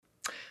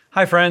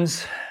Hi,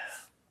 friends.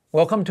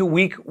 Welcome to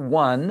week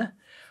 1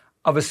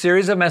 of a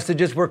series of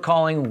messages we're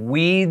calling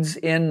Weeds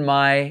in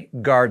My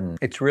Garden.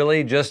 It's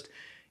really just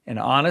an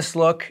honest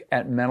look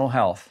at mental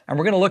health. And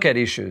we're going to look at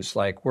issues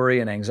like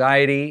worry and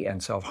anxiety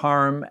and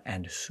self-harm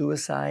and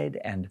suicide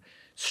and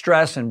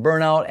stress and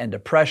burnout and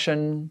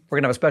depression. We're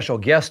going to have a special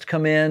guest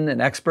come in, an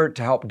expert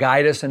to help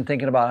guide us in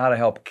thinking about how to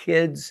help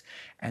kids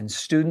and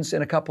students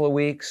in a couple of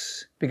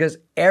weeks. Because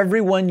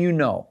everyone you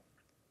know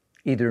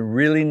either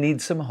really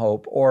needs some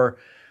hope or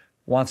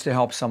wants to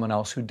help someone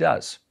else who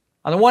does.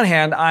 On the one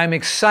hand, I'm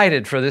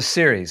excited for this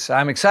series.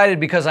 I'm excited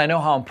because I know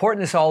how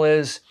important this all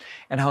is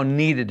and how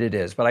needed it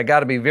is. But I got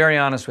to be very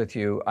honest with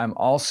you, I'm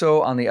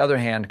also, on the other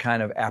hand,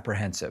 kind of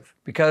apprehensive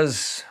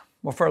because,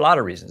 well, for a lot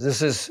of reasons.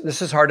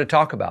 This is hard to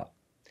talk about.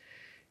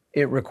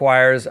 It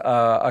requires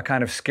a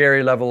kind of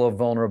scary level of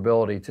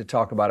vulnerability to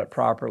talk about it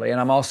properly. And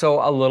I'm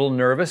also a little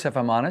nervous, if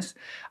I'm honest,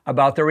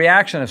 about the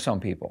reaction of some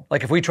people.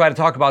 Like if we try to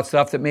talk about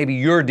stuff that maybe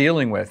you're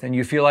dealing with and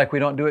you feel like we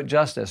don't do it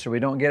justice or we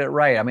don't get it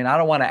right. I mean, I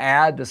don't want to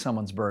add to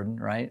someone's burden,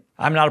 right?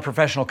 I'm not a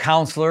professional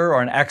counselor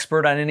or an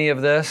expert on any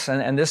of this.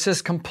 And this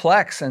is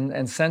complex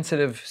and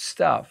sensitive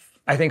stuff.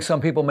 I think some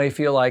people may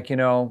feel like,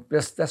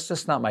 that's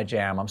just not my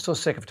jam. I'm so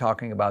sick of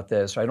talking about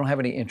this, or I don't have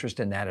any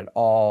interest in that at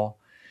all.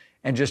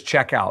 And just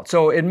check out.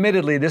 So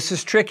admittedly, this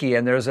is tricky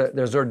and there's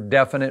a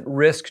definite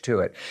risk to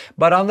it.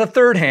 But on the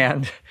third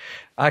hand,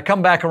 I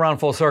come back around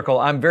full circle.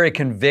 I'm very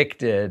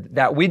convicted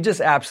that we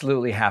just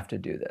absolutely have to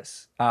do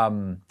this.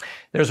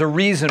 There's a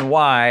reason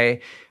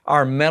why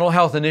our mental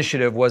health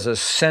initiative was a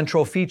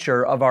central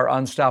feature of our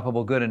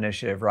Unstoppable Good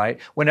initiative, right?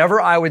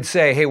 Whenever I would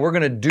say, hey, we're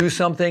going to do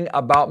something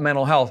about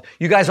mental health,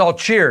 you guys all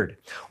cheered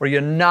or you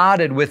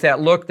nodded with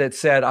that look that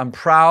said, I'm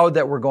proud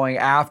that we're going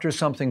after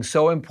something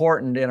so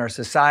important in our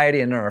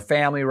society and in our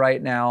family right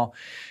now,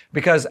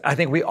 because I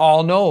think we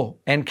all know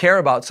and care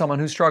about someone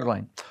who's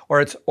struggling,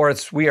 or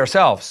it's we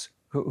ourselves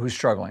who's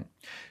struggling.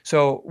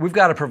 So we've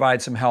got to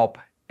provide some help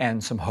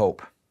and some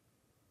hope.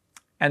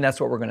 And that's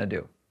what we're going to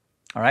do.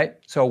 All right.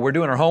 So we're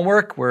doing our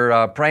homework.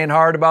 We're praying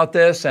hard about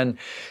this and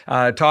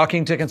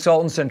talking to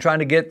consultants and trying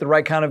to get the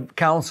right kind of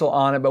counsel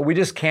on it. But we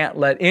just can't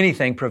let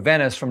anything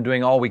prevent us from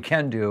doing all we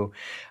can do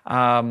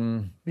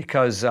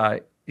because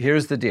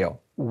here's the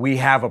deal. We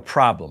have a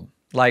problem,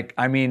 like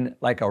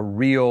a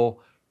real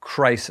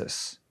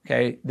crisis.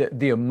 Okay.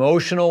 The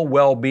emotional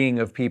well-being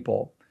of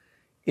people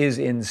is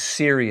in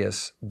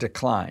serious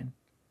decline.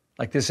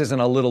 Like this isn't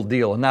a little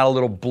deal and not a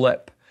little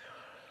blip.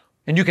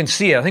 And you can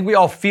see it. I think we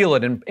all feel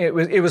it. And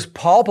it was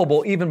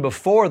palpable even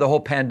before the whole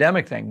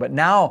pandemic thing. But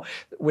now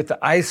with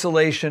the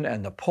isolation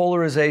and the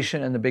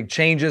polarization and the big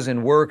changes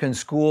in work and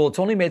school, it's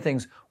only made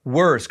things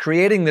worse,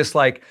 creating this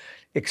like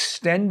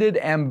extended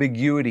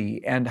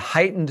ambiguity and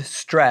heightened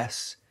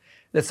stress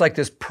that's like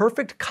this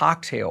perfect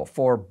cocktail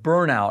for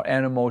burnout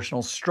and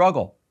emotional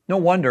struggle. No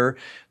wonder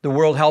the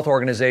World Health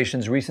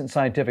Organization's recent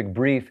scientific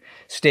brief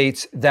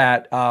states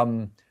that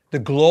the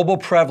global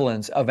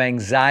prevalence of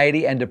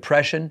anxiety and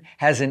depression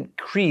has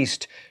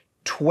increased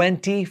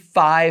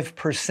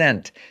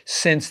 25%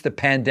 since the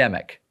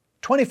pandemic.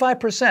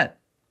 25%.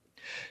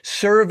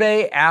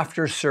 Survey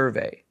after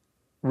survey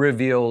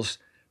reveals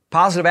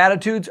positive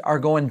attitudes are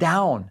going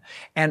down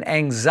and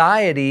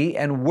anxiety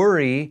and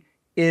worry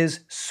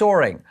is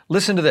soaring.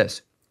 Listen to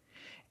this.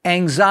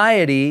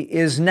 Anxiety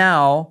is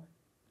now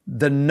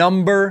the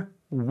number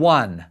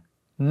one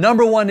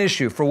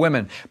issue for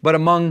women, but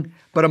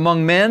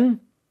among men,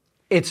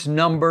 it's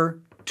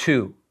number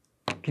 2.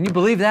 Can you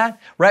believe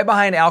that? Right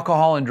behind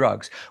alcohol and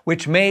drugs,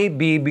 which may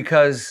be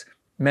because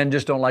men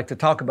just don't like to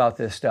talk about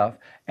this stuff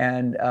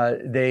and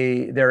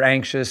they're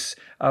anxious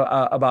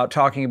about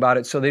talking about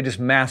it, so they just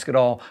mask it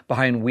all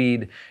behind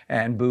weed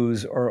and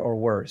booze or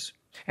worse.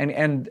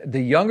 And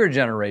the younger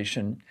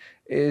generation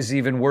is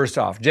even worse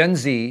off. Gen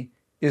Z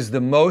is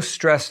the most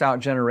stressed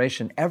out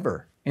generation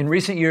ever. In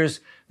recent years,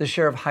 the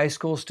share of high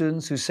school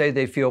students who say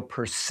they feel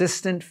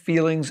persistent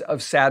feelings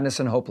of sadness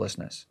and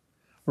hopelessness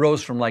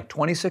rose from like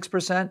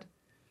 26%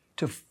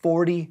 to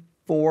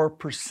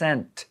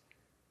 44%.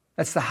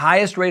 That's the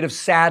highest rate of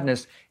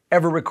sadness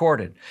ever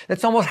recorded.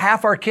 That's almost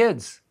half our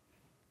kids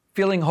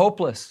feeling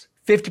hopeless.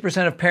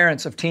 50% of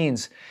parents of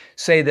teens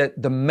say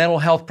that the mental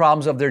health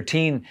problems of their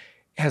teen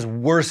has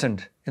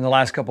worsened in the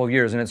last couple of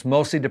years, and it's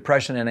mostly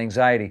depression and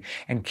anxiety.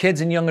 And kids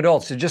and young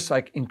adults are just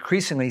like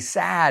increasingly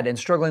sad and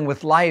struggling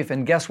with life.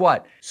 And guess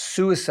what?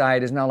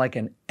 Suicide is now like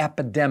an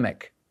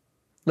epidemic.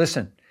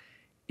 Listen,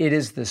 it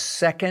is the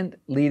second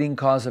leading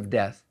cause of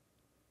death.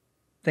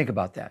 Think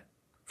about that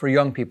for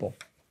young people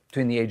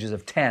between the ages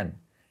of 10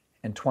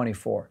 and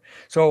 24.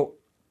 So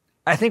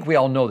I think we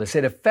all know this.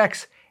 It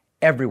affects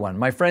everyone.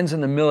 My friends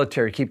in the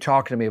military keep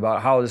talking to me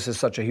about how this is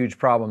such a huge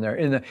problem there.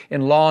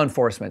 In law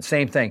enforcement,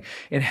 same thing.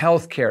 In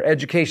healthcare,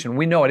 education,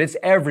 we know it. It's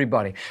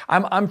everybody.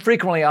 I'm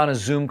frequently on a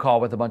Zoom call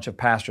with a bunch of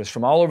pastors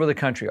from all over the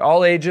country,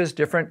 all ages,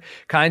 different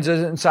kinds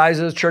and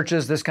sizes,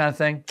 churches, this kind of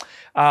thing.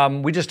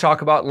 We just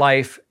talk about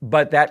life,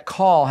 but that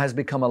call has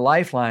become a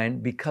lifeline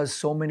because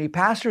so many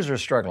pastors are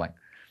struggling.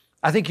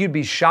 I think you'd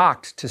be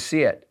shocked to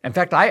see it. In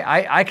fact,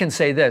 I can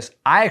say this.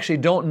 I actually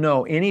don't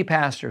know any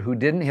pastor who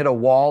didn't hit a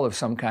wall of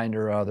some kind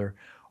or other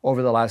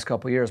over the last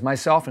couple of years,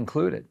 myself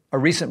included. A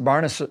recent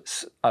Barna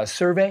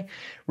survey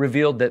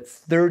revealed that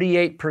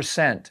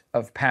 38%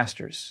 of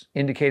pastors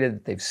indicated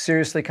that they've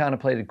seriously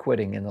contemplated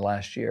quitting in the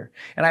last year.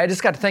 And I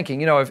just got to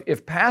thinking,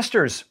 if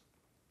pastors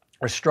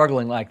are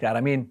struggling like that,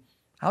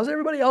 how's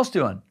everybody else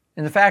doing?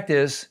 And the fact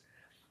is,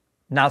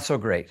 not so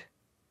great.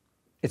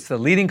 It's the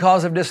leading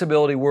cause of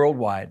disability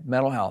worldwide,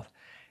 mental health,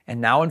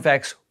 and now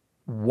infects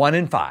 1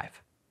 in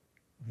 5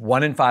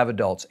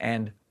 adults,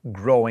 and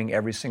growing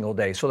every single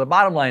day. So the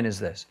bottom line is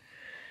this.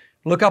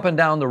 Look up and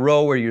down the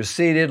row where you're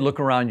seated, look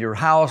around your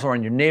house or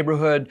in your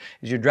neighborhood.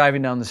 As you're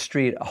driving down the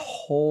street, a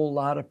whole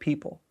lot of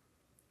people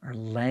are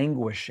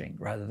languishing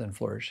rather than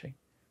flourishing.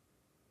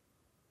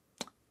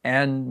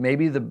 And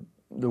maybe the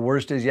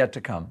worst is yet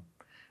to come,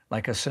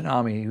 like a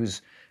tsunami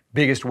whose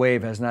biggest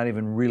wave has not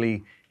even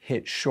really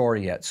hit shore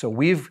yet. So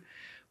we've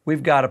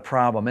got a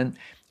problem.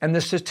 And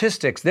the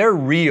statistics, they're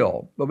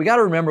real, but we got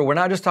to remember we're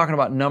not just talking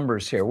about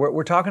numbers here.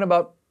 We're talking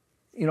about,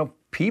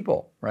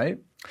 people, right?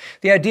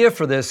 The idea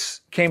for this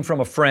came from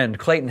a friend,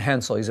 Clayton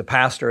Hensel. He's a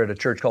pastor at a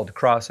church called The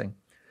Crossing.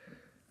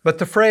 But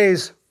the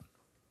phrase,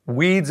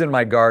 weeds in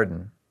my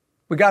garden,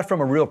 we got from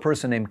a real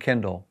person named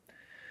Kendall,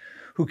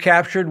 who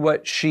captured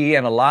what she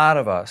and a lot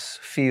of us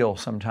feel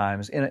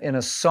sometimes in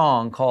a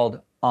song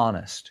called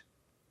Honest.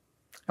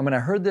 And when I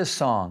heard this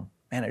song,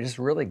 man, it just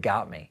really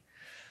got me.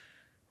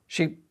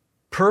 She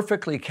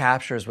perfectly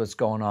captures what's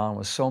going on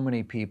with so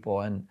many people.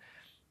 And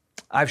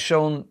I've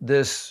shown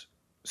this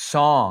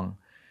song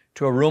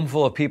to a room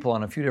full of people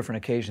on a few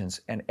different occasions.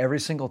 And every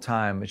single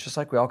time, it's just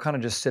like we all kind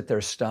of just sit there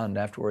stunned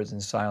afterwards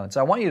in silence.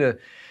 I want you to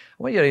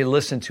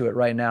listen to it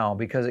right now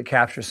because it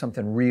captures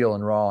something real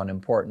and raw and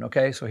important,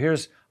 okay? So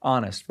here's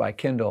Honest by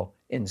Kendall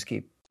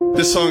Inskeep.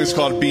 This song is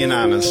called Being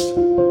Honest.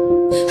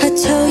 I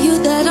tell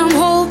you that I'm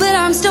whole, but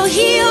I'm still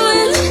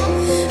healing.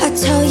 I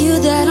tell you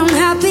that I'm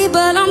happy,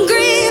 but I'm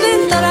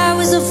grieving. Thought I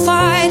was a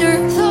fighter.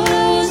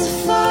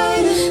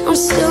 I'm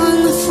still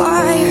in the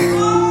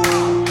fire.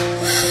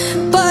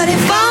 But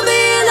if I'm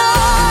being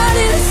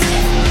honest,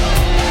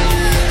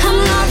 I'm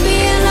not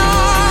being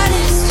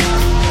honest.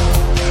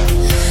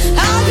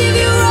 I'll give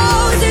you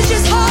roses,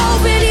 just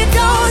hoping you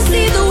don't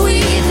see the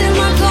weeds in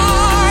my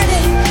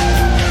garden.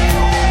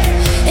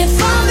 If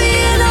I'm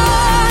being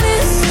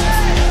honest,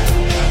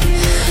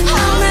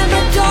 I'm at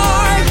my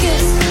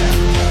darkest.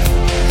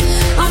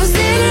 I'm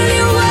sitting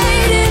here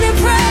waiting and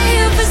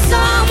praying for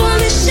someone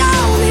to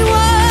show me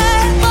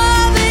what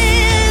love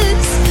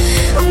is.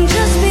 I'm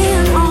just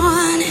being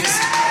honest.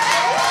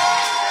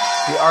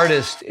 The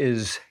artist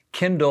is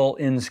Kendall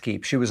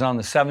Inskeep. She was on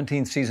the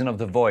 17th season of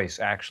The Voice,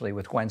 actually,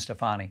 with Gwen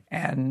Stefani.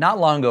 And not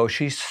long ago,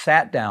 she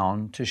sat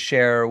down to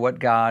share what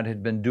God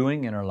had been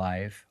doing in her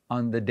life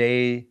on the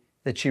day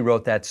that she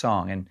wrote that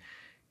song. And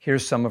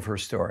here's some of her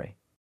story.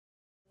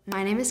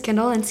 My name is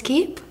Kendall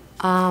Inskeep.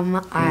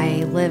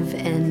 I live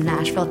in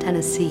Nashville,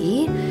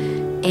 Tennessee,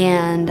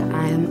 and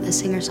I'm a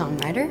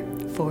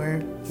singer-songwriter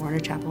for Warner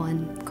Chappell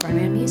and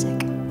Carman Music.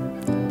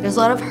 There's a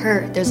lot of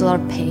hurt, there's a lot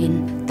of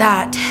pain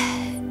that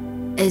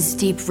is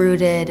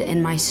deep-rooted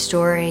in my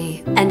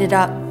story. Ended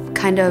up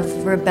kind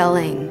of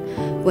rebelling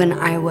when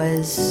I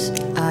was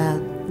a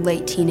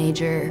late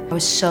teenager. I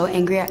was so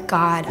angry at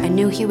God. I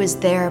knew He was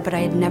there, but I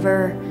had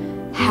never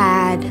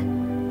had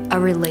a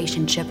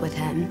relationship with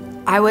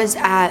Him. I was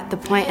at the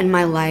point in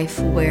my life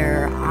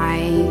where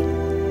I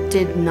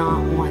did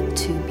not want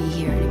to be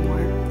here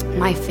anymore.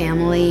 My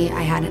family,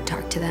 I hadn't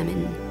talked to them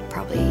in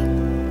probably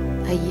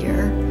a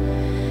year.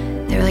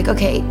 They were like,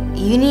 okay,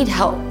 you need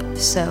help.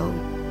 So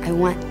I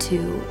went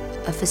to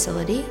a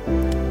facility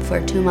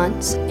for 2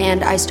 months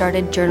and I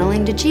started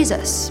journaling to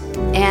Jesus.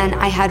 And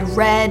I had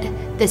read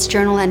this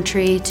journal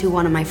entry to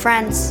one of my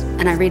friends,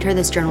 and I read her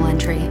this journal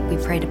entry. We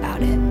prayed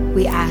about it.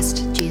 We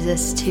asked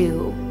Jesus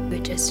to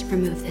just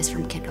remove this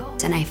from Kendall.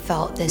 And I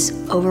felt this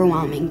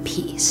overwhelming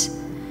peace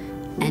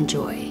and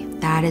joy.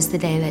 That is the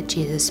day that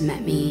Jesus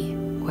met me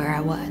where I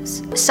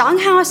was.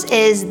 Songhouse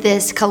is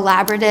this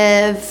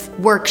collaborative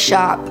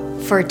workshop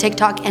for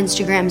TikTok,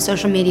 Instagram,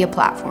 social media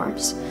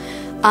platforms.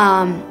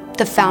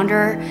 The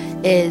founder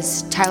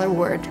is Tyler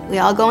Ward. We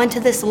all go into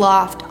this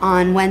loft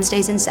on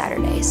Wednesdays and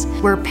Saturdays.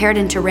 We're paired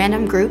into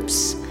random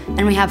groups,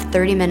 and we have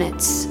 30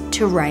 minutes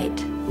to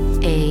write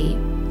a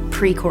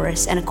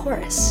pre-chorus and a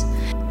chorus.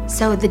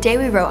 So the day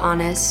we wrote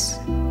Honest,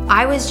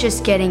 I was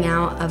just getting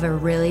out of a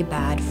really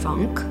bad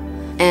funk,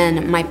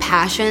 and my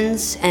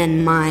passions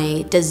and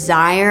my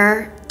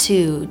desire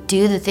to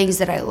do the things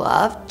that I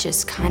loved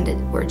just kind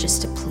of were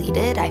just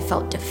depleted. I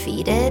felt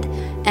defeated.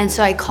 And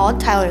so I called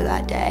Tyler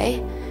that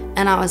day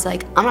and I was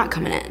like, I'm not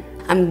coming in.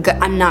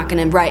 I'm not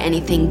gonna write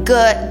anything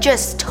good,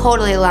 just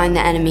totally allowing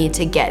the enemy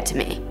to get to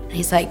me. And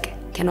he's like,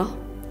 Kendall,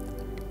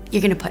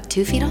 you're gonna put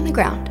 2 feet on the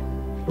ground,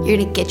 you're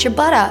gonna get your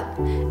butt up,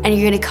 and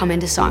you're gonna come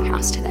into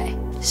Songhouse today.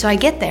 So I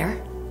get there,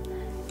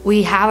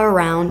 we have a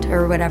round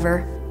or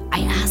whatever. I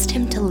asked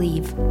him to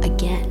leave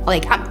again.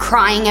 Like, I'm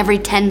crying every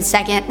 10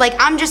 seconds. Like,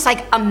 I'm just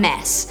like a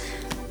mess.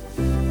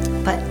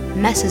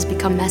 messes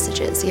become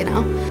messages, you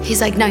know?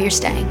 He's like, no, you're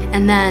staying.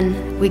 And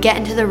then we get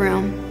into the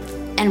room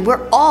and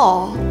we're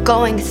all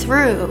going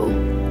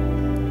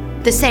through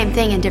the same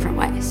thing in different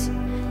ways.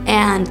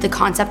 And the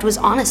concept was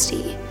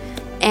honesty.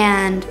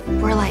 And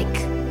we're like,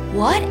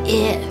 what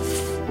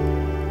if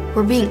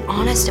we're being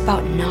honest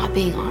about not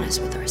being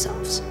honest with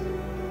ourselves?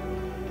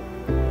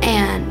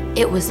 And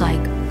it was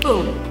like,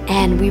 boom.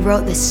 And we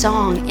wrote this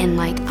song in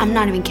like, I'm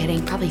not even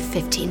kidding, probably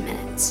 15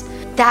 minutes.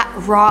 That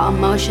raw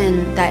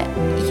emotion that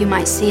you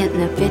might see in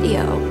the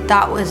video,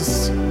 that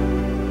was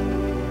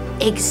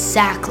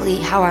exactly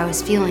how I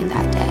was feeling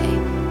that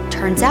day.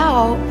 Turns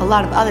out, a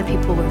lot of other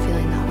people were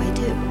feeling that way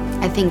too.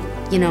 I think,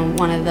 you know,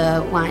 one of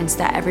the lines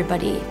that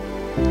everybody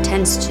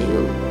tends to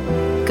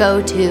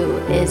go to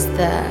is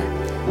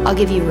I'll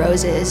give you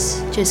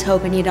roses, just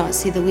hoping you don't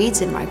see the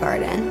weeds in my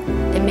garden.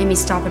 It made me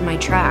stop in my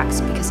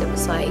tracks because it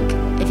was like,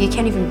 if you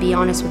can't even be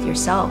honest with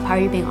yourself, how are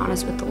you being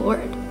honest with the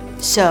Lord?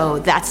 So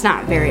that's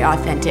not very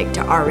authentic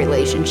to our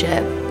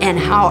relationship. And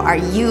how are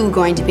you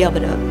going to be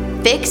able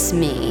to fix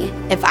me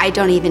if I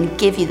don't even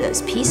give you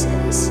those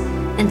pieces?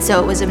 And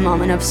so it was a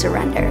moment of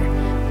surrender.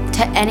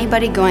 To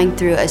anybody going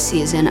through a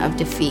season of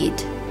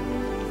defeat,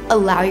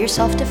 allow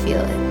yourself to feel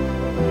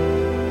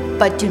it,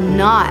 but do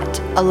not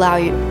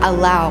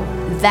allow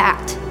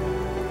that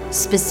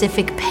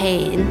specific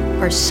pain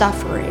or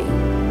suffering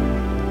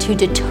to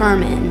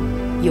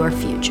determine your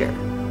future.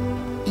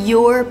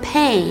 Your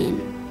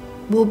pain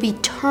will be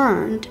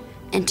turned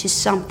into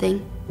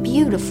something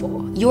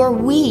beautiful. Your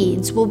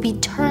weeds will be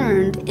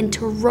turned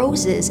into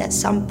roses at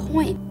some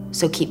point.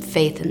 So keep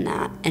faith in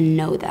that and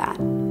know that,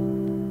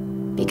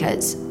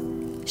 because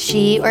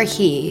she or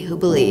he who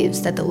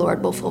believes that the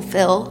Lord will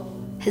fulfill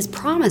his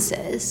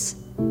promises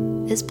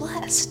is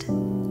blessed.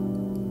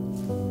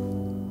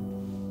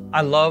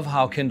 I love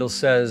how Kendall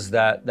says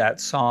that that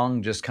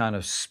song just kind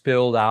of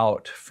spilled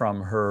out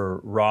from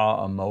her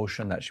raw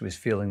emotion that she was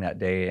feeling that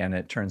day, and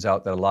it turns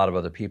out that a lot of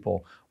other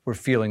people were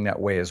feeling that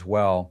way as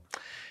well.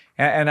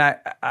 And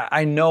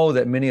I know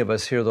that many of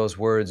us hear those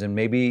words, and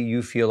maybe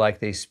you feel like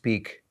they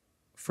speak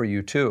for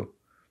you too.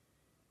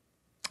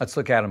 Let's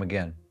look at them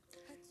again.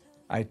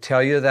 I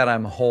tell you that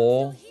I'm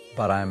whole,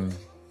 but I'm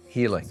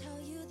healing.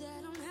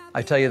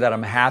 I tell you that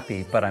I'm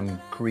happy, but I'm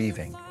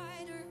grieving.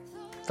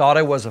 Thought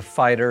I was a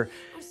fighter,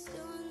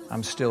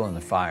 I'm still in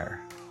the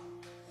fire.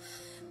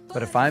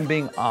 But if I'm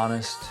being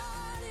honest,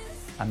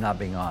 I'm not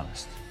being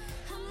honest.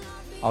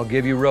 I'll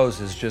give you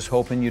roses, just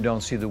hoping you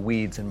don't see the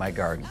weeds in my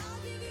garden.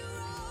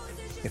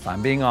 If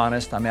I'm being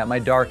honest, I'm at my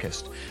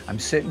darkest. I'm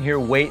sitting here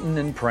waiting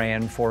and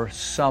praying for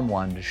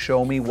someone to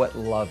show me what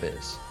love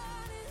is.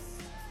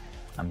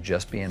 I'm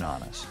just being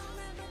honest.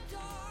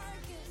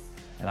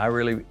 And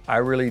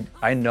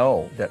I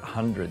know that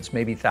hundreds,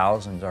 maybe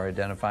thousands are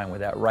identifying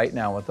with that right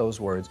now with those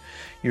words.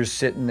 You're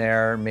sitting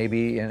there,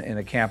 maybe in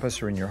a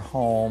campus or in your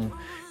home.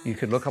 You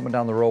could look up and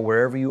down the road,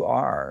 wherever you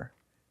are.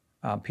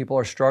 People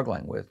are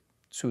struggling with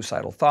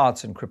suicidal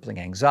thoughts and crippling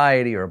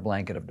anxiety or a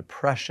blanket of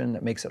depression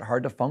that makes it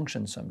hard to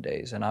function some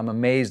days. And I'm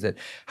amazed at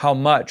how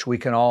much we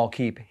can all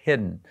keep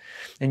hidden.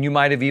 And you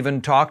might have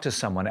even talked to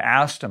someone,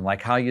 asked them,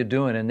 like, how you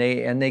doing? And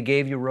they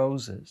gave you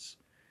roses,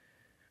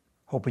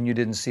 hoping you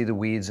didn't see the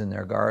weeds in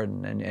their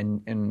garden.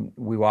 And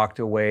we walked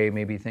away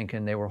maybe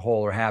thinking they were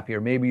whole or happy,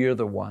 or maybe you're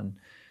the one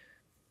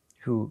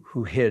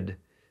who hid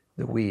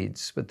the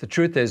weeds. But the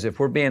truth is, if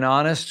we're being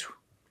honest,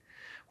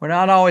 we're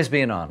not always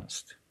being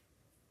honest.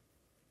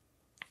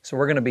 So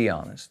we're going to be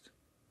honest.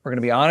 We're going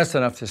to be honest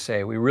enough to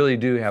say we really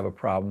do have a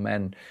problem,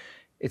 and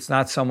it's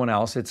not someone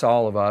else, it's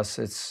all of us.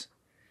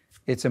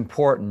 It's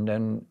important,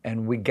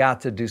 and we got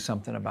to do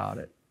something about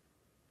it.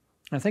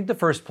 I think the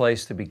first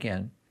place to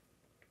begin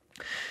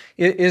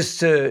is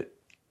to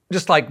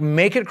just like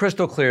make it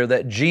crystal clear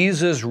that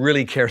Jesus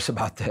really cares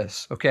about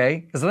this,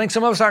 okay? Because I think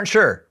some of us aren't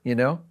sure, you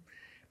know?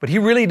 But he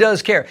really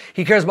does care.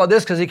 He cares about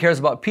this because he cares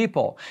about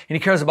people, and he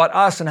cares about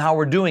us and how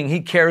we're doing.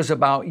 He cares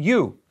about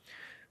you.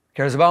 He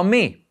cares about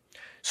me.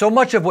 So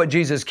much of what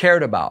Jesus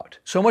cared about,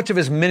 so much of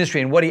his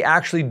ministry and what he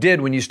actually did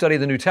when you study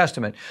the New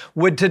Testament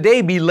would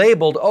today be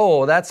labeled,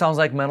 oh, that sounds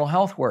like mental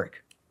health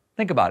work.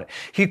 Think about it.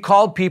 He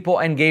called people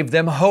and gave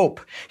them hope.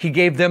 He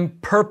gave them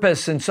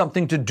purpose and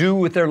something to do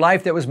with their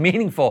life that was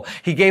meaningful.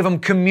 He gave them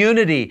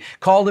community,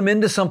 called them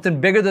into something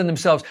bigger than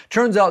themselves.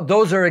 Turns out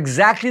those are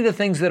exactly the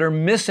things that are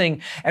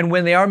missing. And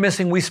when they are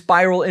missing, we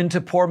spiral into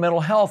poor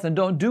mental health and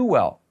don't do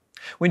well.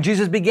 When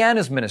Jesus began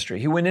his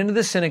ministry, he went into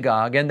the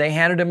synagogue and they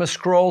handed him a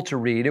scroll to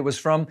read. It was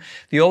from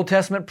the Old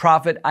Testament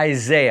prophet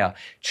Isaiah,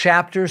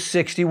 chapter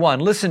 61.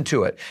 Listen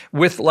to it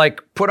with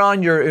put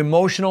on your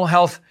emotional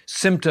health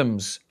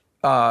symptoms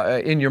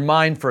in your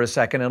mind for a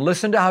second and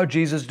listen to how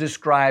Jesus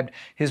described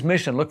his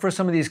mission. Look for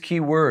some of these key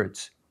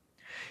words.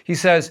 He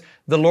says,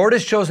 "The Lord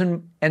has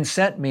chosen and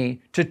sent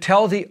me to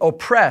tell the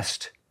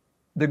oppressed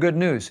the good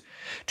news,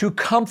 to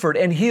comfort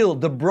and heal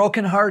the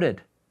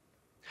brokenhearted,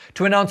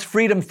 to announce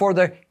freedom for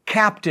the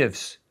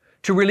captives,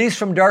 to release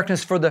from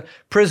darkness for the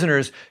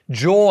prisoners,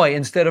 joy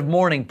instead of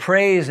mourning,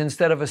 praise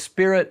instead of a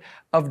spirit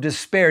of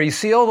despair. You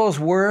see all those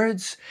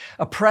words?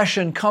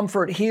 Oppression,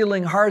 comfort,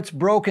 healing, hearts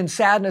broken,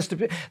 sadness.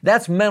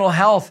 That's mental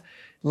health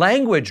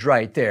language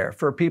right there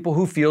for people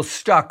who feel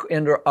stuck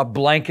under a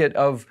blanket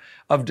of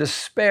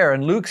despair.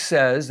 And Luke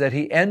says that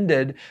he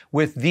ended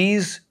with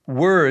these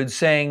words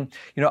saying,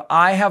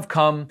 I have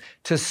come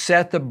to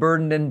set the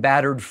burdened and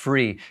battered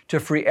free, to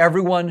free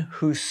everyone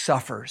who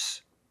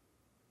suffers.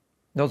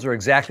 Those are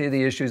exactly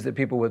the issues that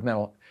people with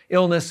mental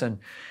illness and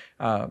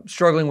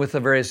struggling with the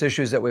various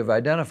issues that we've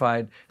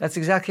identified, that's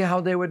exactly how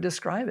they would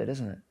describe it,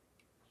 isn't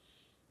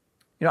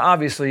it?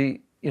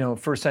 Obviously,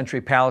 first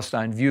century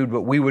Palestine viewed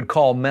what we would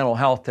call mental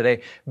health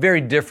today very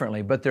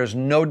differently, but there's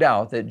no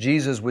doubt that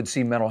Jesus would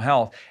see mental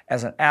health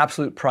as an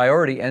absolute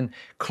priority and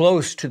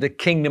close to the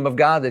kingdom of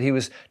God that he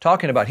was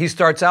talking about. He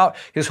starts out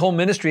his whole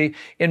ministry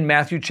in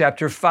Matthew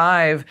chapter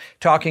 5,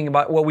 talking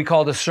about what we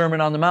call the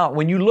Sermon on the Mount.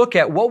 When you look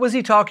at what was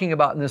he talking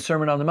about in the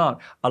Sermon on the Mount,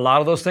 a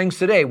lot of those things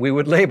today we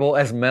would label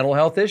as mental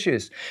health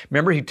issues.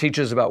 Remember, he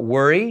teaches about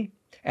worry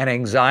and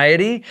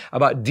anxiety,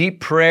 about deep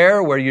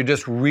prayer where you're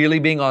just really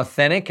being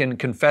authentic and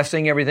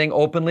confessing everything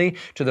openly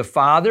to the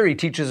Father. He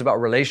teaches about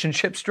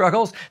relationship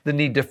struggles, the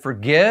need to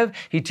forgive.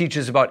 He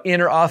teaches about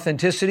inner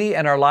authenticity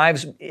and our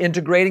lives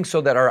integrating so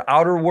that our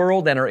outer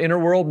world and our inner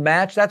world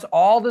match. That's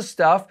all the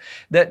stuff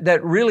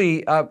that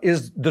really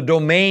is the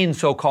domain,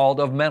 so-called,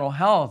 of mental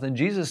health. And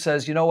Jesus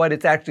says, you know what?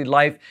 It's actually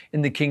life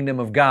in the kingdom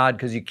of God,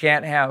 because you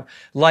can't have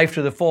life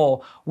to the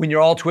full when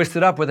you're all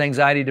twisted up with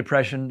anxiety,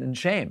 depression, and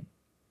shame.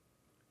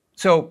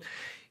 So,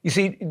 you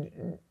see,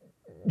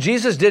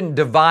 Jesus didn't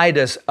divide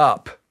us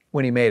up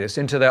when he made us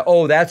into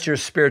that's your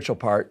spiritual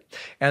part,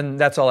 and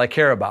that's all I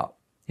care about.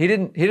 He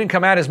didn't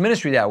come at his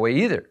ministry that way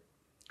either.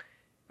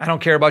 I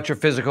don't care about your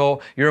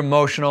physical, your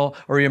emotional,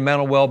 or your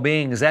mental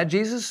well-being. Is that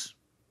Jesus?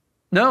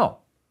 No.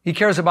 He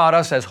cares about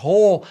us as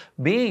whole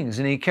beings,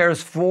 and he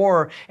cares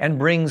for and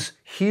brings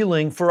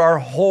healing for our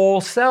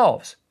whole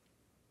selves.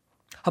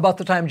 How about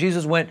the time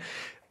Jesus went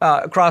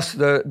across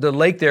the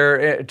lake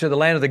there to the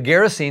land of the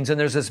Gerasenes, and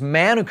there's this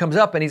man who comes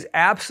up and he's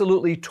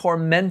absolutely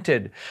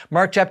tormented.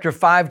 Mark chapter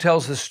 5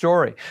 tells the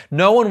story.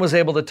 No one was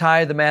able to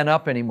tie the man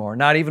up anymore,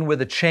 not even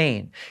with a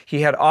chain.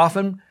 He had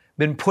often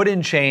been put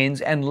in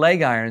chains and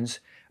leg irons,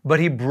 but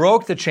he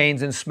broke the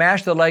chains and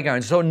smashed the leg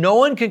irons. So no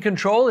one can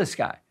control this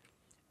guy.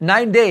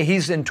 Night and day,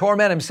 he's in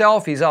torment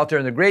himself. He's out there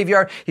in the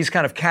graveyard. He's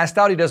kind of cast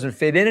out. He doesn't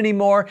fit in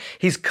anymore.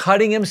 He's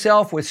cutting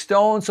himself with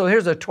stones. So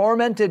here's a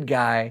tormented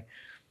guy.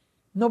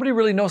 Nobody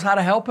really knows how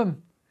to help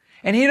him.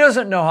 And he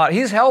doesn't know how.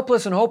 He's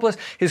helpless and hopeless.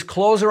 His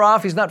clothes are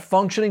off. He's not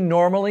functioning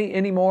normally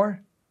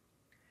anymore.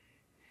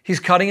 He's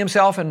cutting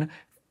himself and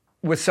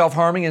with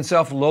self-harming and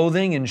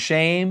self-loathing and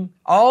shame.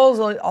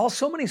 All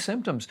so many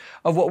symptoms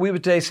of what we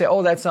would today say,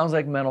 that sounds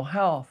like mental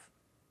health.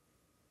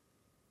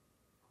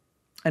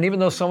 And even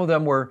though some of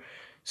them were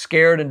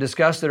scared and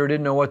disgusted or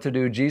didn't know what to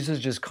do, Jesus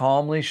just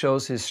calmly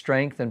shows his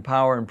strength and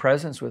power and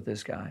presence with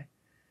this guy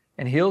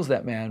and heals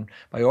that man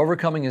by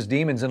overcoming his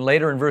demons. And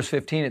later in verse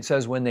 15, it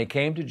says, when they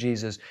came to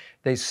Jesus,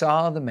 they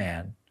saw the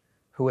man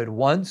who had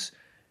once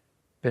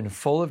been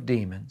full of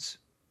demons,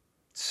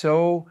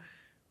 so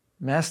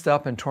messed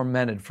up and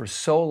tormented for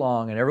so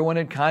long, and everyone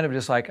had kind of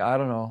just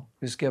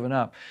just given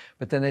up.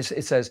 But then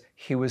it says,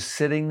 he was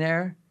sitting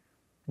there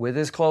with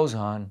his clothes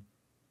on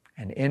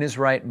and in his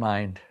right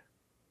mind.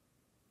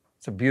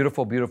 It's a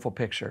beautiful, beautiful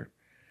picture,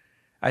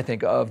 I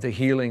think, of the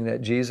healing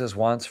that Jesus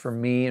wants for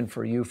me and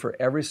for you, for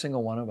every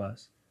single one of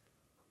us.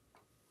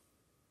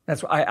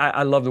 That's why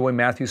I love the way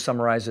Matthew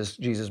summarizes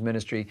Jesus'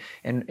 ministry.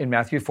 And in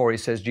Matthew 4, he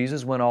says,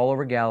 Jesus went all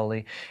over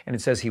Galilee, and it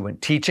says he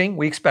went teaching.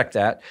 We expect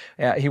that.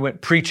 He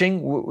went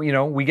preaching.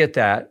 We get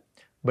that.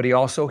 But he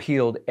also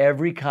healed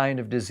every kind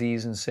of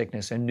disease and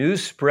sickness. And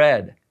news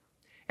spread.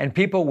 And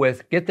people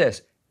with, get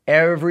this,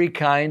 every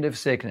kind of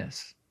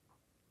sickness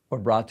were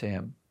brought to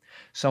him.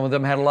 Some of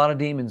them had a lot of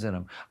demons in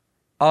them.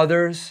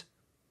 Others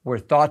were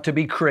thought to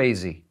be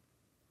crazy.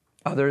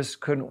 Others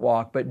couldn't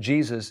walk, but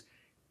Jesus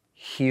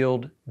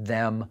healed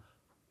them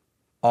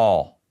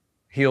all.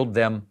 Healed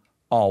them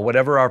all.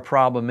 Whatever our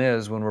problem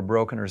is when we're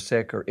broken or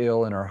sick or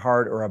ill in our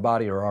heart or our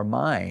body or our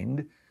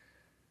mind,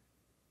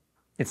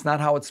 it's not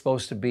how it's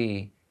supposed to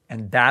be.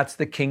 And that's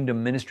the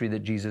kingdom ministry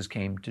that Jesus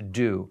came to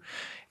do.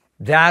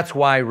 That's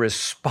why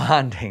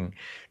responding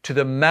to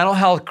the mental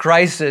health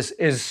crisis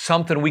is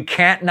something we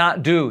can't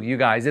not do, you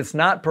guys. It's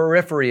not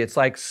periphery. It's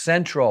like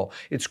central.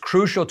 It's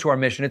crucial to our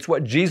mission. It's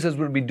what Jesus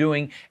would be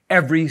doing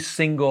every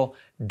single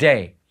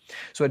day.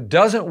 So it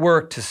doesn't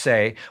work to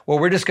say, well,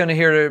 we're just going to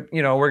here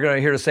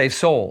to save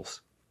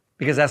souls,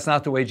 because that's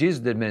not the way Jesus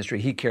did ministry.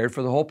 He cared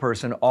for the whole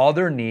person, all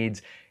their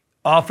needs,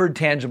 offered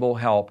tangible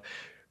help,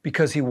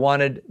 because he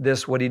wanted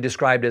this, what he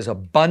described as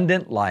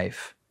abundant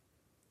life.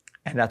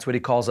 And that's what he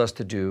calls us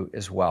to do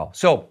as well.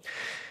 So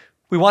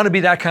we want to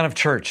be that kind of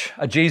church,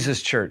 a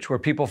Jesus church, where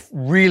people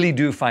really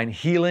do find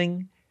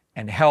healing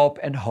and help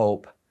and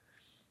hope.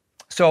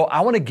 So I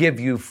want to give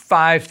you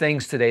 5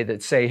 things today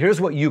that say, here's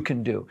what you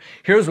can do.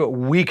 Here's what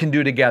we can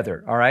do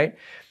together, all right?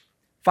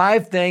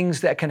 5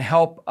 things that can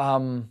help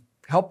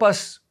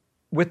us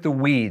with the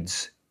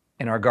weeds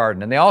in our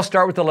garden. And they all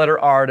start with the letter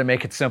R to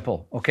make it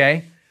simple,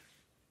 okay?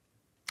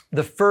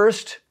 The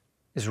first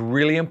is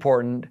really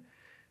important,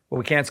 but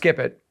we can't skip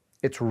it.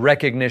 It's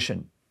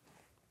recognition.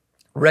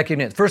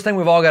 Recognition. First thing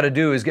we've all got to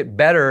do is get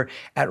better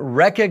at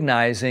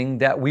recognizing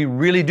that we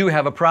really do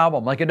have a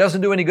problem. Like, it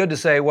doesn't do any good to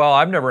say, well,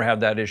 I've never had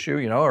that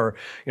issue, or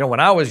when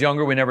I was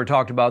younger, we never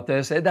talked about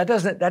this. That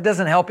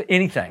doesn't help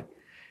anything.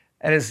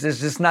 And it's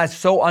just not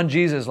so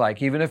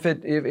un-Jesus-like. Even if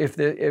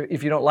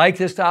you don't like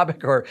this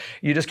topic or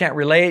you just can't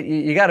relate,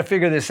 you got to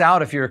figure this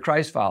out if you're a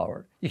Christ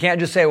follower. You can't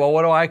just say, well,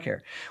 what do I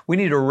care? We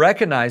need to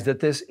recognize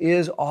that this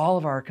is all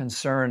of our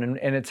concern,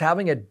 and it's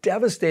having a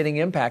devastating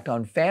impact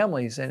on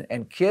families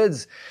and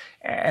kids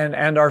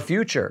and our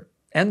future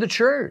and the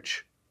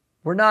church.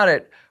 We're not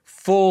at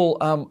full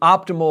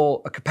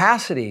optimal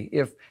capacity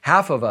if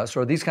half of us,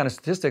 or these kind of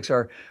statistics,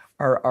 are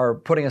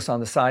putting us on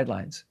the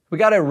sidelines. We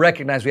got to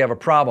recognize we have a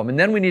problem. And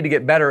then we need to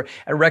get better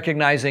at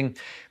recognizing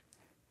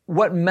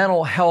what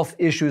mental health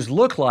issues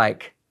look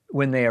like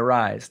when they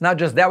arise. Not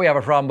just that we have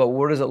a problem, but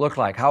what does it look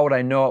like? How would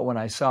I know it when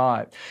I saw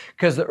it?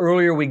 Because the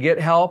earlier we get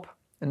help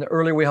and the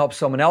earlier we help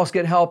someone else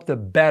get help, the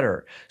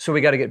better. So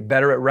we got to get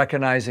better at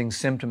recognizing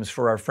symptoms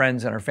for our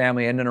friends and our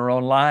family and in our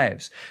own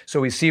lives. So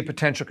we see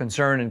potential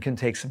concern and can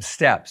take some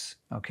steps,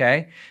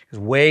 okay? Because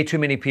way too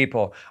many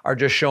people are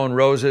just showing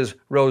roses,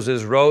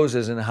 roses,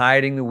 roses and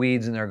hiding the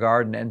weeds in their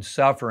garden and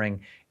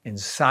suffering in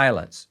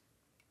silence.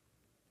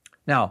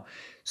 Now,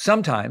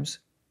 sometimes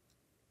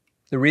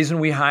the reason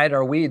we hide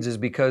our weeds is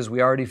because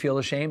we already feel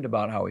ashamed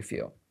about how we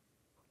feel.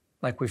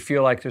 Like we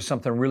feel like there's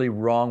something really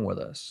wrong with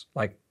us.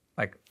 Like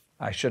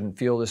I shouldn't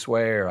feel this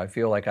way, or I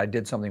feel like I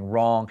did something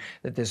wrong,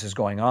 that this is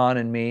going on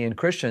in me. And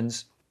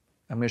Christians,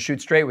 I'm going to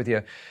shoot straight with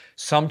you.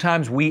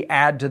 Sometimes we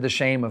add to the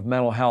shame of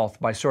mental health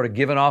by sort of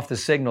giving off the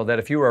signal that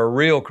if you were a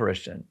real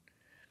Christian,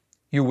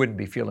 you wouldn't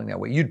be feeling that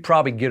way. You'd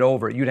probably get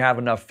over it. You'd have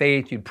enough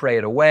faith. You'd pray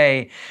it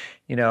away.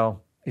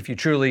 If you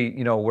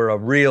truly, were a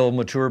real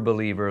mature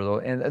believer.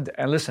 And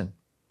listen,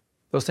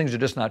 those things are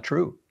just not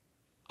true.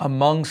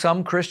 Among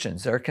some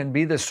Christians, there can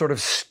be this sort of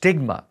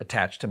stigma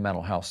attached to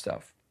mental health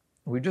stuff.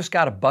 We've just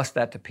got to bust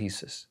that to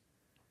pieces,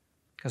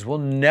 because we'll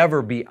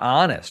never be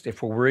honest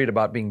if we're worried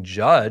about being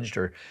judged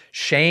or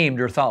shamed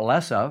or thought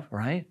less of,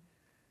 right?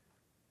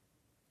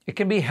 It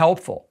can be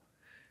helpful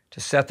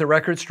to set the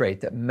record straight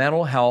that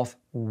mental health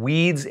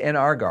weeds in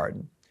our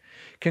garden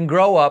can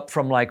grow up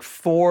from like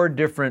 4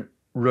 different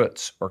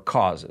roots or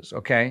causes,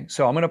 okay?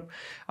 So I'm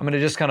gonna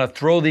just kind of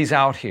throw these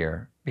out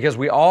here, because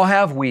we all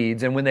have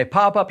weeds, and when they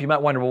pop up, you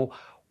might wonder, well,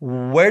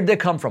 where'd they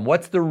come from?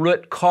 What's the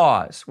root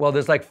cause? Well,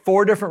 there's like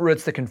 4 different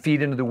roots that can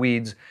feed into the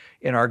weeds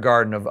in our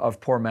garden of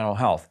poor mental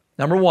health.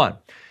 Number 1,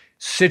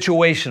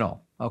 situational,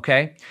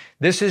 okay?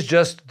 This is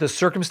just the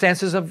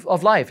circumstances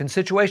of life and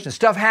situations.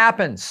 Stuff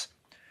happens.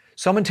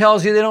 Someone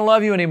tells you they don't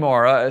love you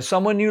anymore.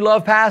 Someone you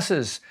love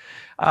passes.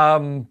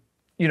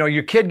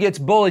 Your kid gets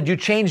bullied, you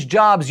change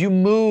jobs, you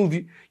move,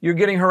 you're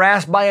getting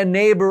harassed by a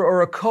neighbor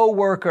or a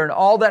coworker, and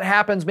all that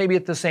happens maybe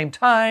at the same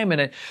time, and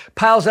it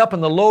piles up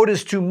and the load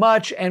is too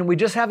much, and we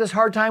just have this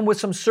hard time with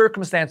some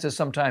circumstances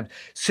sometimes.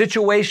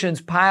 Situations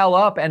pile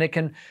up and it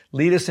can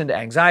lead us into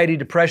anxiety,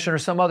 depression, or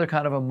some other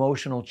kind of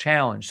emotional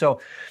challenge. So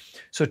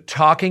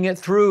talking it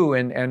through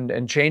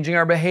and changing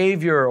our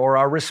behavior or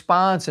our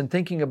response and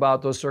thinking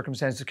about those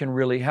circumstances can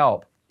really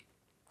help.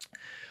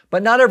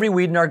 But not every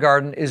weed in our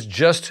garden is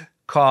just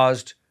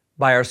caused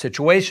by our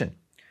situation.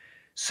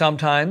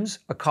 Sometimes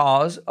a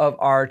cause of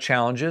our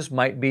challenges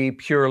might be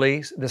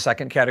purely, the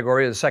second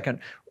category, the second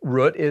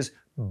root is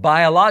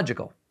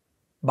biological.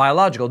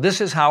 Biological. This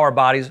is how our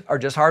bodies are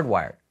just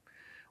hardwired.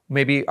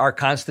 Maybe our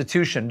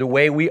constitution, the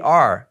way we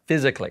are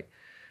physically.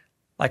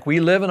 Like,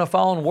 we live in a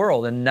fallen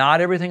world, and not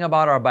everything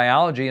about our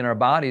biology and our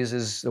bodies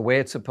is the way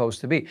it's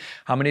supposed to be.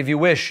 How many of you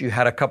wish you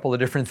had a couple of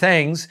different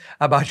things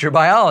about your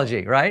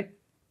biology, right?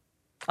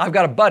 I've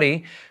got a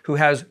buddy who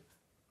has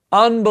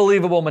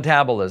unbelievable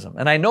metabolism.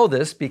 And I know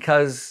this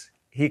because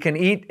he can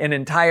eat an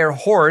entire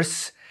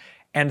horse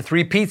and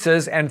 3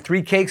 pizzas and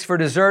 3 cakes for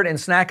dessert and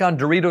snack on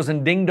Doritos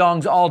and Ding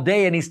Dongs all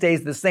day, and he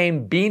stays the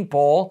same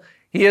beanpole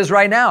he is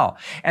right now.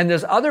 And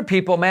there's other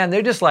people, man,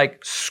 they just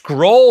like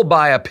scroll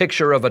by a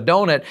picture of a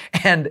donut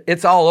and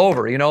it's all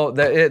over.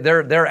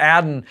 They're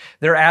adding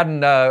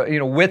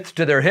width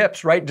to their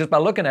hips, right? Just by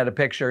looking at a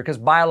picture, because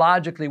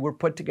biologically we're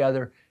put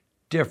together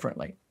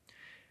differently.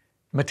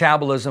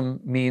 Metabolism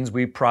means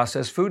we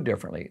process food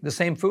differently, the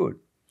same food.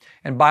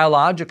 And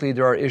biologically,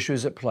 there are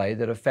issues at play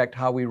that affect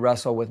how we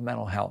wrestle with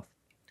mental health.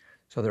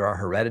 So there are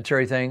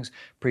hereditary things,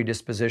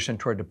 predisposition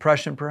toward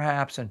depression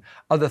perhaps, and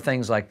other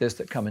things like this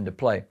that come into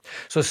play.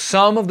 So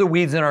some of the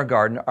weeds in our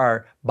garden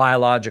are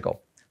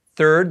biological.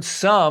 Third,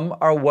 some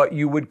are what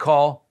you would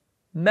call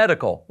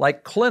medical,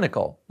 like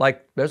clinical,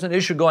 like there's an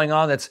issue going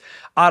on that's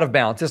out of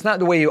balance. It's not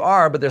the way you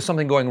are, but there's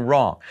something going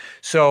wrong.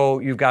 So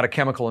you've got a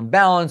chemical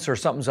imbalance or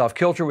something's off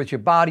kilter with your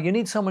body. You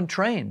need someone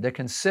trained that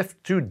can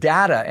sift through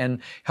data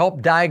and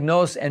help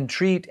diagnose and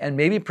treat and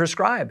maybe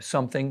prescribe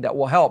something that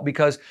will help,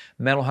 because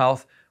mental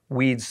health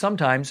weeds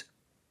sometimes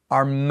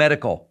are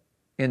medical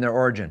in their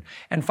origin.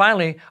 And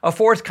finally, a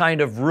fourth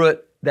kind of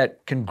root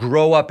that can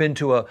grow up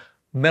into a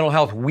mental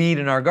health weed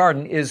in our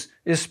garden is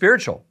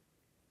spiritual.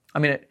 I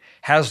mean, it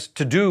has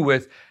to do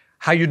with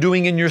how you're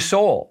doing in your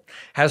soul,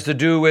 has to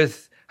do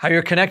with how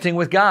you're connecting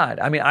with God.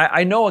 I mean,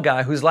 I know a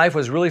guy whose life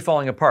was really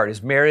falling apart.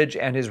 His marriage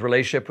and his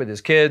relationship with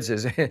his kids,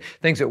 his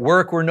things at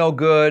work were no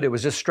good. It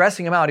was just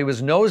stressing him out. He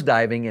was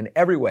nosediving in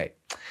every way.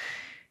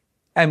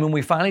 And when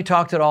we finally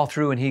talked it all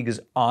through and he was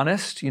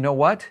honest, you know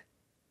what?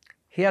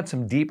 He had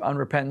some deep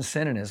unrepentant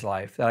sin in his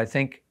life that I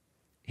think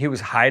he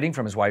was hiding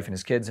from his wife and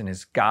his kids and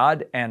his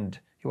God, and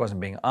he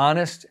wasn't being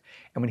honest.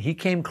 And when he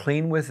came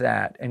clean with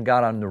that and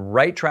got on the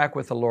right track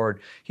with the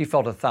Lord, he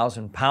felt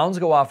 1,000 pounds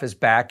go off his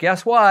back.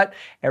 Guess what?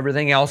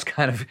 Everything else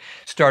kind of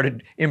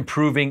started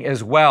improving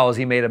as well as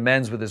he made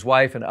amends with his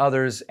wife and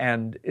others.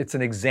 And it's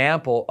an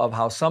example of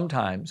how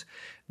sometimes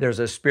there's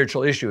a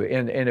spiritual issue.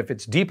 And if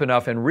it's deep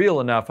enough and real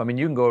enough, I mean,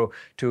 you can go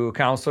to a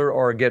counselor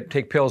or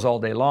take pills all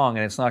day long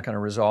and it's not going to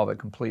resolve it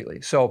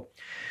completely. So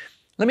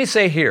let me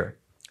say here,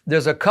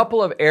 there's a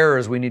couple of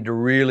errors we need to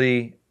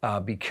really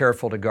be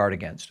careful to guard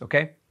against,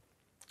 okay?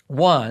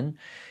 One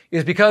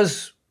is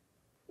because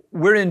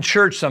we're in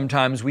church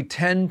sometimes, we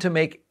tend to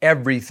make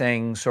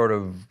everything sort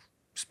of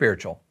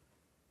spiritual.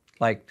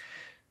 Like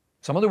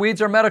some of the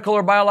weeds are medical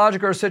or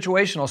biological or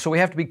situational, so we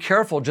have to be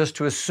careful just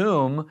to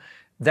assume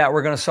that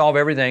we're going to solve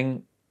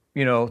everything,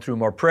 through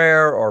more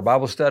prayer or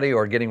Bible study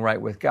or getting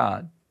right with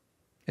God.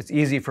 It's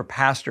easy for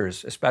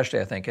pastors, especially,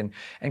 I think,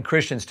 and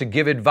Christians to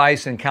give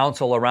advice and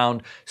counsel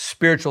around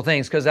spiritual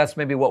things because that's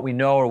maybe what we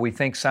know or we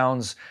think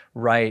sounds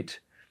right.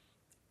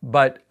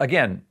 But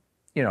again,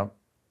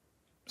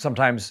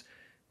 sometimes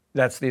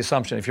that's the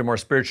assumption. If you're more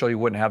spiritual, you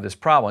wouldn't have this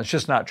problem. It's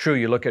just not true.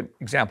 You look at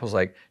examples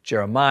like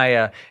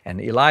Jeremiah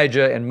and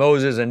Elijah and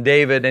Moses and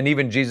David and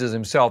even Jesus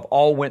himself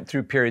all went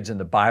through periods in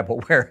the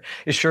Bible where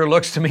it sure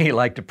looks to me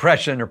like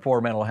depression or poor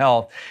mental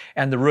health,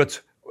 and the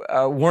roots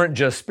weren't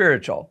just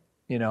spiritual.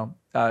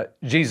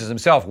 Jesus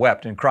himself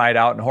wept and cried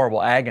out in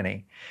horrible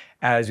agony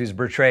as he was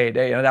betrayed.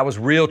 That was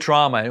real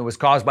trauma, and it was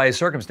caused by his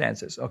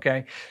circumstances,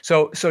 okay?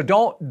 So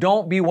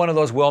don't be one of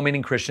those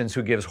well-meaning Christians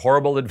who gives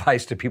horrible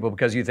advice to people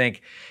because you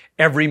think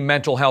every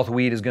mental health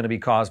weed is going to be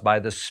caused by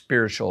the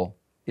spiritual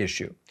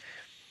issue.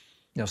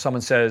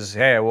 Someone says,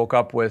 hey, I woke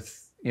up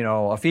with,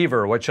 a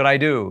fever. What should I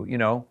do?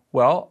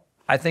 Well,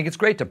 I think it's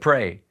great to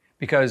pray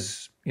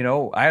because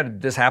I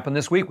had this happen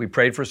this week. We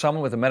prayed for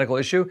someone with a medical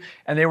issue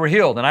and they were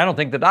healed. And I don't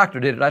think the doctor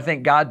did it. I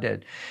think God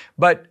did.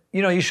 But,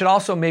 you should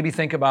also maybe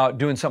think about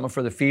doing something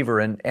for the fever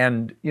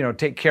and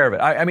take care of it.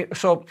 I mean,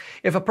 so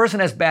if a person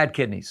has bad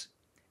kidneys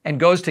and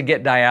goes to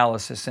get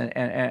dialysis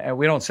and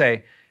we don't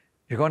say,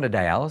 you're going to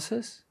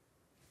dialysis?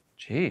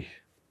 Gee,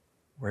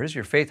 where's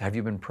your faith? Have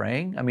you been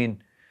praying? I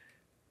mean,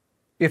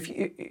 if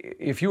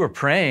you were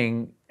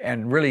praying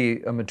and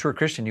really a mature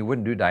Christian, you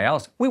wouldn't do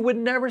dialysis. We would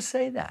never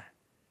say that.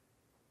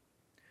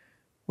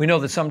 We know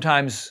that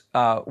sometimes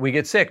we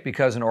get sick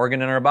because an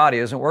organ in our body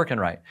isn't working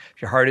right.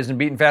 If your heart isn't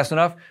beating fast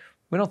enough,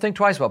 we don't think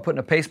twice about putting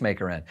a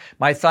pacemaker in.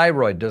 My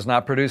thyroid does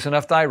not produce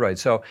enough thyroid,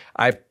 so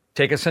I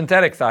take a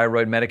synthetic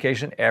thyroid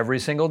medication every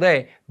single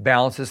day,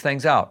 balances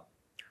things out.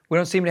 We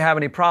don't seem to have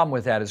any problem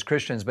with that as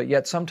Christians, but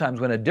yet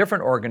sometimes when a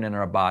different organ in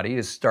our body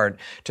is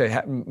start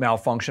to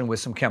malfunction with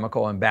some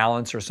chemical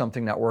imbalance or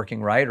something not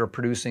working right or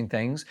producing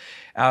things,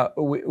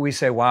 we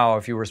say, wow,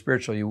 if you were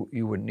spiritual,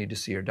 you wouldn't need to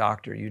see your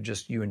doctor.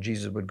 You and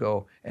Jesus would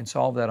go and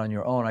solve that on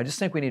your own. I just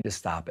think we need to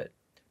stop it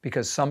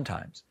because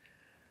sometimes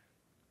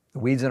the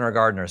weeds in our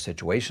garden are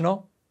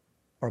situational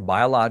or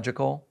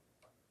biological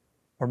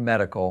or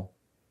medical,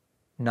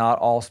 not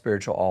all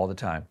spiritual all the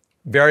time.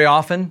 Very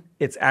often,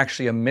 it's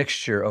actually a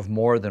mixture of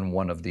more than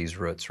one of these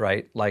roots,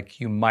 right? Like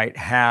you might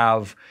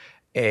have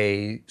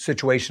a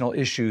situational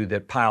issue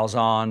that piles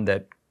on,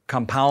 that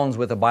compounds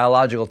with a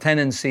biological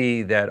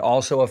tendency that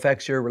also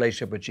affects your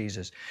relationship with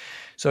Jesus.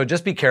 So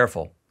just be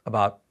careful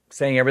about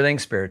saying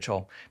everything's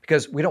spiritual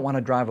because we don't want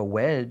to drive a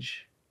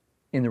wedge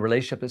in the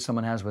relationship that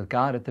someone has with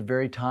God at the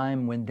very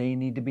time when they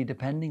need to be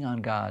depending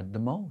on God the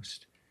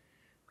most.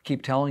 We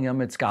keep telling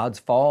them it's God's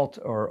fault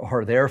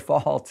or their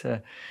fault.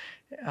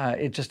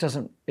 It just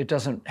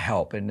doesn't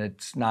help, and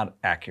it's not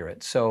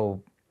accurate.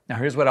 So now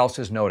here's what else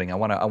is noting. I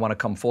want to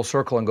come full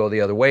circle and go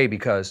the other way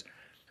because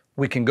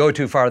we can go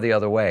too far the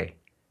other way.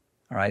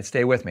 All right,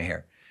 stay with me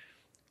here.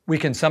 We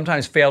can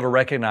sometimes fail to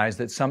recognize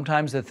that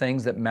sometimes the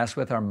things that mess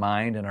with our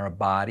mind and our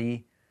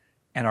body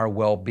and our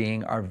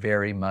well-being are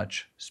very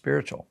much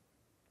spiritual,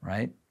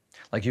 right?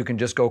 Like you can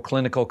just go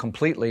clinical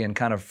completely and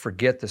kind of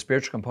forget the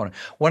spiritual component.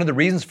 One of the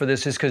reasons for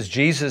this is because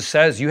Jesus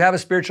says you have a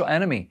spiritual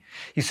enemy.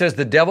 He says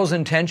the devil's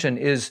intention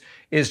is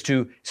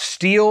to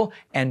steal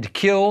and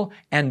kill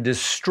and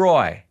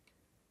destroy.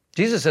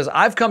 Jesus says,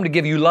 I've come to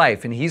give you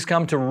life, and he's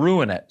come to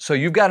ruin it. So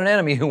you've got an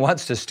enemy who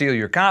wants to steal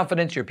your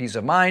confidence, your peace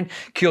of mind,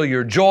 kill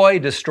your joy,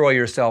 destroy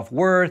your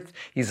self-worth.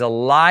 He's a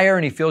liar,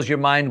 and he fills your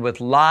mind with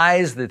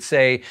lies that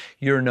say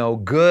you're no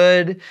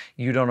good,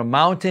 you don't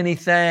amount to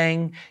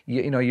anything,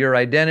 your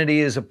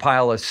identity is a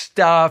pile of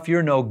stuff,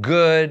 you're no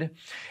good.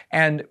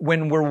 And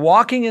when we're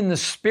walking in the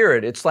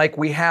Spirit, it's like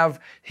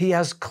He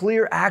has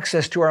clear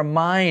access to our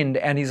mind,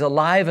 and He's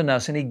alive in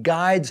us, and He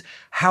guides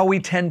how we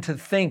tend to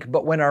think.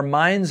 But when our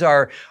minds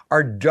are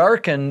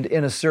darkened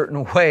in a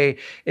certain way,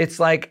 it's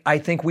like, I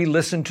think we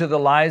listen to the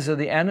lies of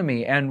the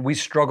enemy, and we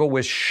struggle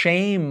with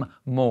shame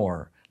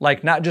more.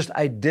 Like, not just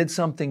I did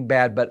something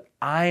bad, but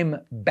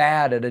I'm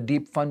bad at a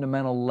deep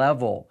fundamental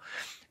level.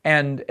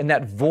 And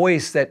that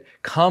voice that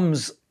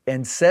comes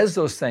and says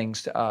those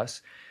things to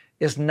us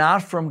is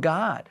not from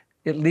God.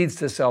 It leads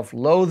to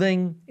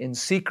self-loathing in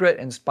secret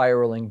and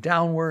spiraling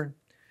downward.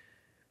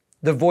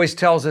 The voice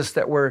tells us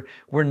that we're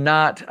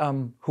not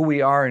who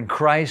we are in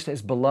Christ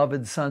as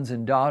beloved sons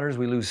and daughters.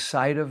 We lose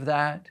sight of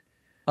that.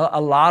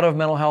 A lot of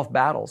mental health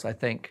battles, I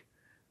think,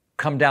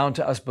 come down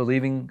to us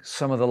believing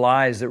some of the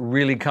lies that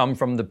really come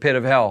from the pit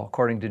of hell,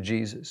 according to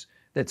Jesus,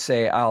 that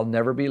say, I'll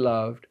never be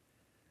loved.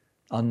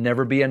 I'll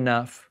never be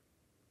enough.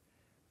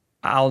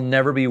 I'll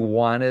never be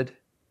wanted.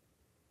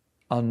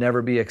 I'll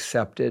never be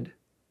accepted.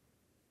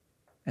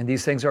 And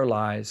these things are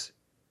lies.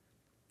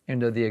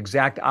 And they're the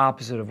exact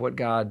opposite of what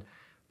God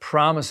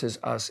promises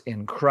us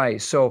in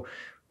Christ. So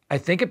I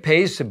think it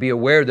pays to be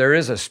aware there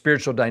is a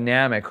spiritual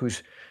dynamic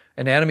who's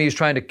an enemy who's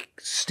trying to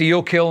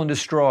steal, kill, and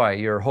destroy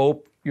your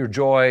hope, your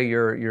joy,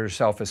 your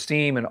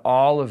self-esteem, and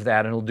all of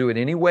that. And he'll do it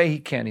any way he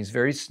can. He's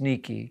very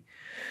sneaky.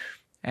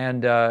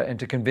 And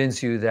to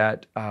convince you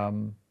that,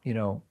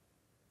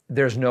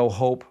 there's no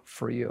hope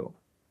for you.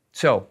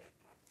 So,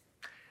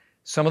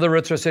 some of the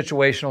roots are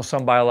situational,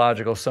 some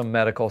biological, some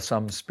medical,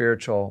 some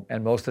spiritual,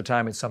 and most of the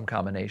time it's some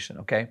combination,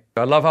 okay?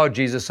 I love how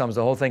Jesus sums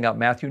the whole thing up,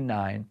 Matthew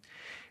 9,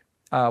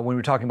 when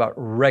we're talking about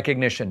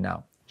recognition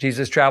now.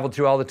 Jesus traveled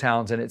through all the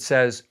towns, and it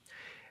says,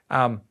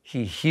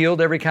 he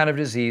healed every kind of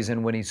disease,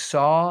 and when he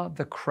saw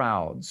the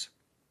crowds,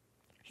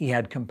 he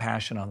had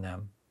compassion on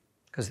them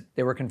because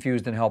they were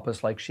confused and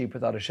helpless like sheep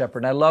without a shepherd.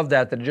 And I love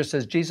that it just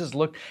says Jesus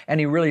looked and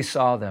he really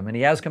saw them, and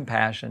he has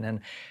compassion.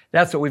 And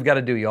that's what we've got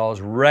to do, y'all,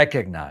 is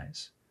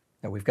recognize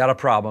that we've got a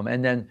problem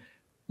and then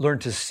learn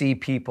to see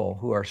people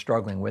who are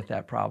struggling with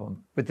that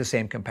problem with the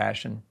same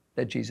compassion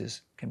that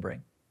Jesus can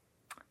bring.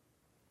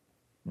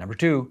 Number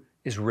 2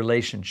 is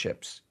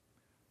relationships.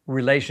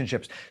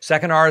 Relationships.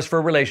 Second R is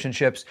for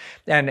relationships.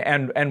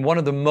 And one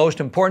of the most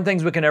important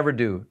things we can ever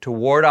do to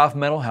ward off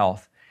mental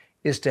health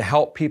is to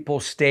help people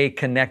stay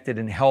connected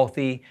in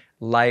healthy,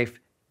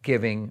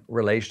 life-giving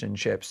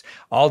relationships.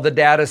 All the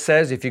data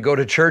says if you go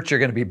to church,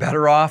 you're going to be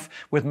better off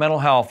with mental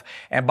health.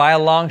 And by a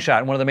long shot,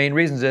 and one of the main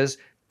reasons is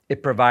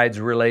it provides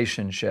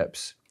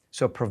relationships.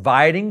 So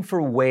providing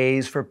for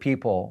ways for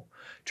people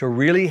to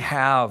really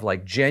have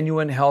like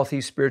genuine,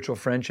 healthy spiritual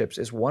friendships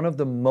is one of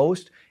the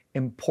most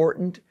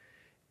important,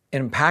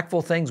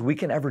 impactful things we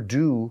can ever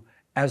do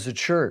as a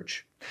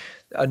church.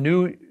 A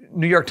New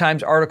York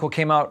Times article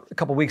came out a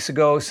couple weeks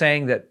ago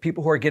saying that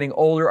people who are getting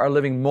older are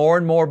living more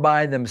and more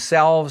by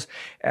themselves.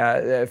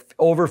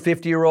 Over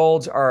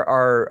 50-year-olds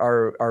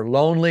are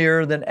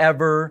lonelier than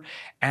ever.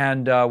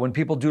 And when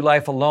people do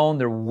life alone,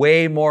 they're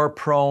way more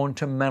prone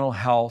to mental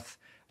health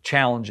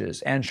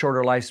challenges and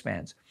shorter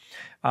lifespans.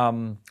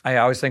 I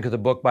always think of the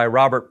book by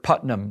Robert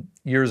Putnam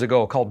years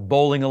ago called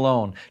Bowling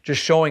Alone,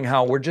 just showing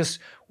how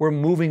we're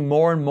moving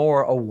more and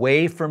more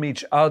away from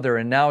each other.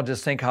 And now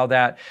just think how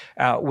that,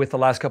 with the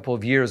last couple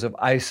of years of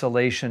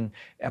isolation,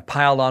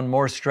 piled on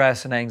more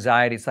stress and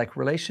anxiety. It's like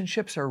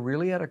relationships are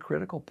really at a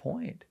critical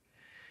point.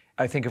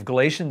 I think of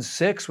Galatians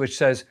 6, which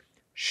says,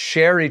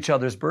 share each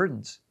other's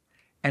burdens,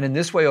 and in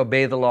this way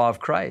obey the law of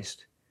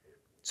Christ.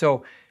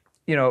 So,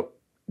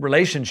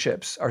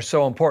 relationships are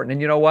so important.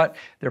 And you know what?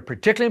 They're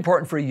particularly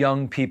important for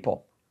young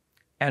people.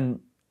 And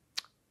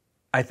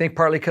I think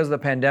partly because of the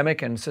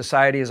pandemic and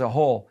society as a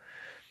whole,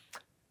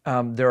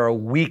 there are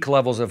weak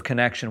levels of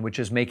connection, which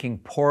is making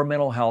poor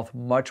mental health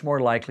much more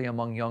likely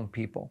among young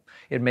people.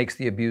 It makes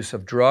the abuse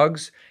of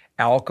drugs,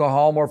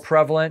 alcohol more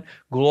prevalent.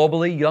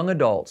 Globally, young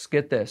adults,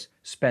 get this,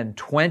 spend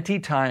 20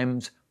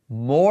 times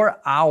more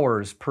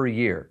hours per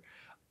year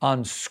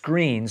on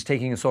screens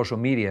taking in social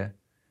media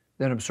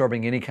than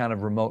absorbing any kind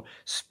of remote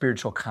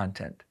spiritual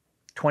content.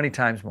 20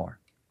 times more.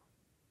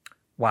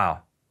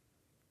 Wow.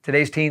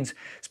 Today's teens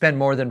spend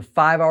more than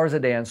 5 hours a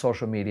day on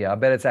social media. I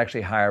bet it's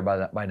actually higher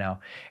by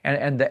now.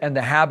 And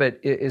the habit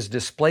is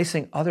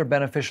displacing other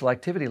beneficial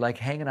activity like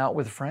hanging out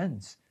with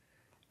friends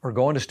or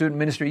going to student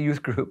ministry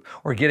youth group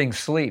or getting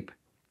sleep.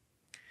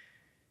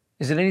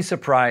 Is it any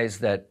surprise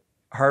that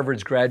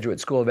Harvard's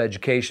Graduate School of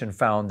Education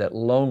found that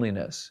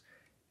loneliness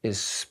is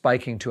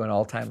spiking to an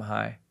all-time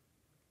high?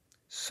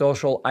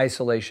 Social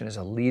isolation is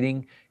a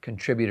leading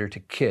contributor to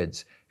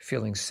kids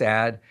feeling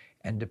sad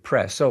and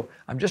depressed. So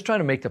I'm just trying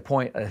to make the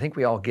point I think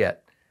we all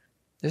get.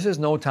 This is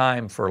no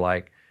time for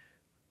like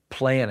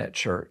playing at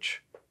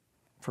church,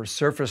 for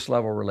surface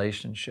level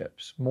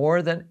relationships.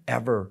 More than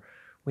ever,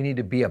 we need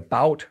to be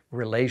about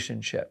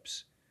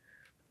relationships.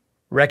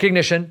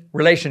 Recognition,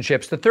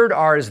 relationships. The third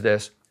R is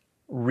this,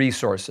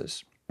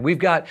 resources. We've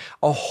got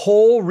a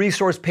whole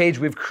resource page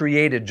we've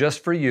created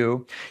just for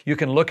you. You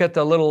can look at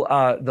the little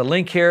the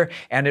link here,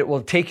 and it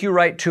will take you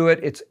right to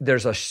it.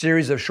 There's a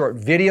series of short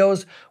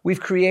videos we've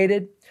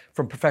created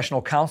from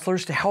professional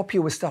counselors to help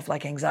you with stuff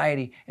like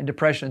anxiety and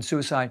depression and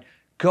suicide.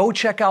 Go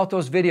check out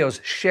those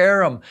videos,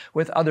 share them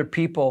with other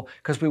people,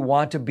 because we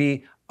want to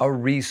be a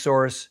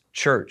resource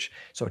church.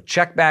 So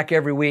check back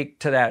every week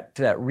to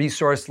that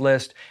resource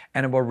list,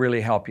 and it will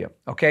really help you.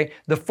 Okay?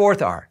 The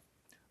fourth R,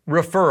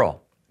 referral.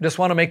 Just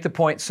want to make the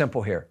point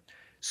simple here.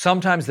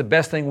 Sometimes the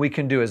best thing we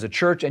can do as a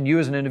church and you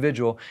as an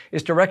individual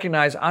is to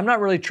recognize I'm not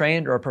really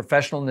trained or a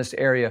professional in this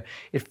area.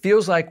 It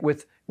feels like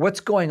with what's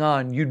going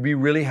on, you'd be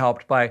really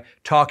helped by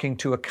talking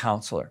to a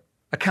counselor.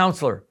 A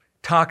counselor,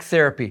 talk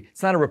therapy.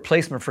 It's not a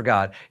replacement for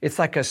God. It's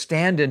like a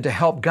stand-in to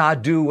help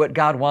God do what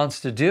God wants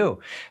to do.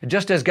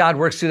 Just as God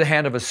works through the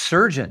hand of a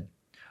surgeon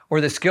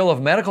or the skill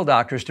of medical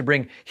doctors to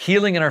bring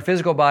healing in our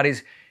physical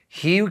bodies,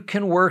 He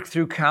can work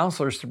through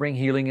counselors to bring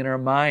healing in our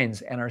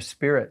minds and our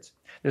spirits.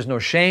 There's no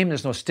shame,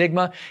 there's no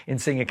stigma in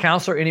seeing a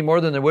counselor any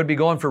more than there would be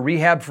going for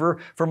rehab for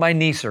my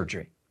knee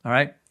surgery, all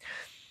right?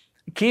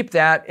 Keep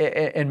that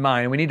in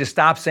mind. We need to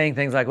stop saying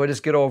things like, well,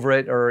 just get over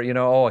it, or,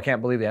 oh, I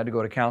can't believe they had to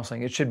go to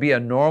counseling. It should be a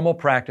normal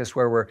practice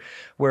where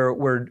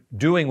we're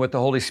doing what the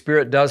Holy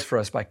Spirit does for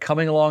us by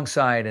coming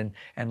alongside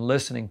and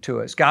listening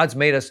to us. God's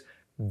made us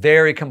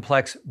very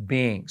complex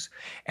beings.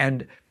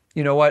 And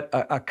you know what?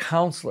 A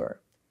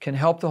counselor can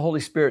help the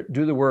Holy Spirit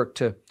do the work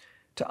to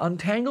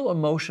untangle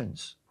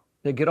emotions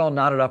that get all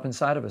knotted up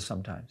inside of us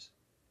sometimes.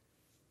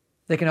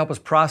 They can help us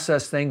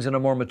process things in a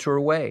more mature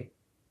way.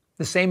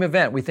 The same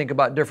event we think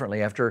about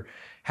differently after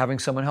having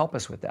someone help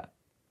us with that.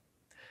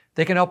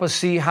 They can help us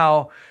see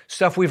how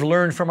stuff we've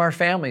learned from our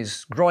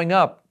families growing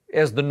up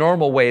as the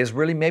normal way is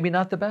really maybe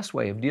not the best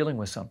way of dealing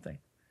with something.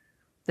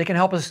 They can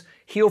help us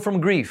heal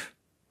from grief,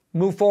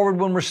 move forward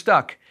when we're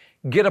stuck,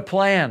 get a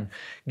plan,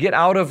 get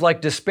out of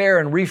despair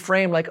and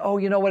reframe oh,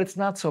 you know what, it's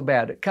not so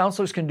bad.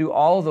 Counselors can do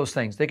all of those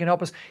things. They can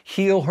help us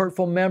heal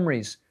hurtful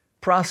memories,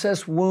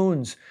 process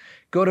wounds,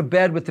 go to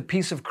bed with the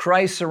peace of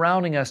Christ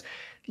surrounding us,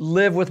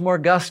 live with more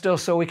gusto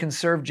so we can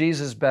serve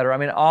Jesus better. I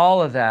mean,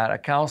 all of that a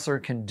counselor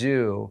can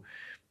do.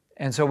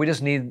 And so we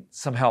just need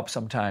some help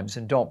sometimes,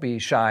 and don't be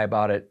shy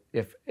about it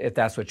if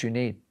that's what you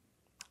need.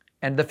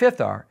 And the fifth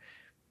R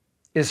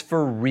is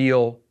for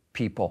real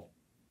people.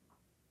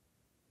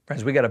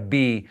 Friends, we got to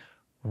be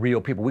real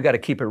people. We got to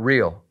keep it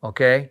real,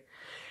 okay?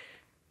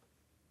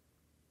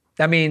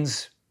 That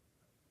means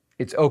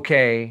it's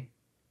okay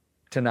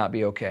to not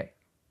be okay.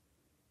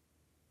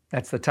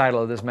 That's the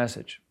title of this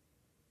message.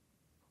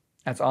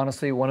 That's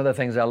honestly one of the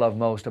things I love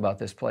most about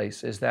this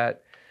place, is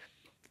that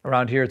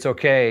around here it's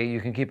okay. You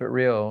can keep it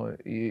real.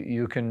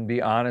 You can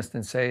be honest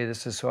and say,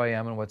 this is who I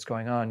am and what's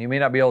going on. You may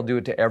not be able to do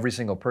it to every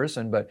single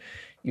person, but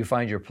you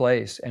find your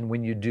place. And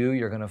when you do,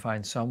 you're going to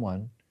find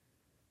someone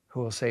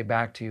who will say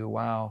back to you,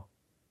 wow,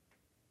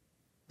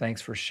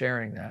 thanks for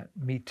sharing that.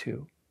 Me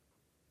too.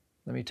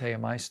 Let me tell you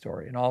my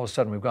story. And all of a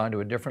sudden we've gone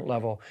to a different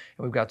level,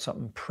 and we've got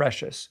something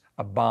precious,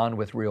 a bond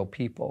with real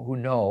people who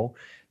know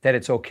that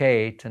it's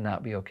okay to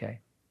not be okay.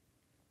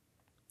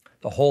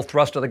 The whole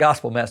thrust of the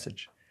gospel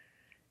message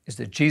is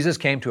that Jesus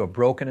came to a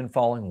broken and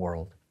falling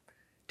world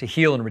to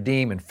heal and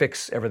redeem and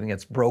fix everything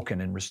that's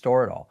broken and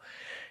restore it all.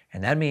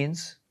 And that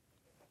means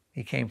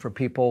He came for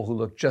people who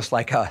look just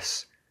like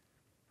us,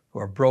 who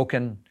are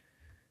broken.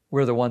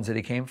 We're the ones that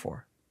He came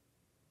for.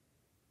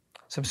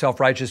 Some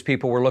self-righteous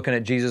people were looking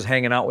at Jesus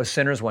hanging out with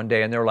sinners one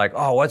day, and they were like,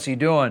 oh, what's He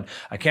doing?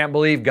 I can't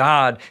believe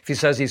God. If He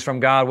says He's from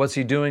God, what's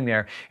He doing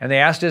there? And they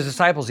asked His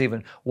disciples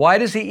even, why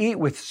does He eat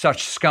with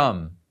such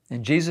scum?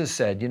 And Jesus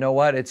said, you know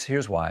what?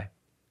 Here's why.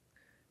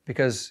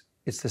 Because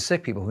it's the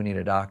sick people who need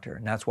a doctor,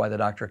 and that's why the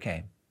doctor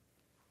came.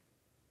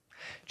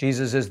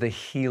 Jesus is the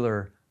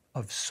healer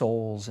of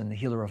souls and the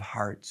healer of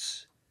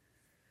hearts,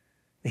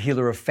 the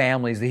healer of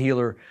families, the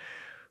healer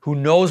who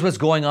knows what's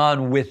going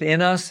on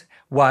within us,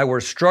 why we're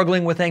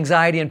struggling with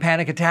anxiety and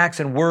panic attacks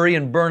and worry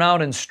and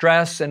burnout and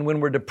stress, and when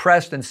we're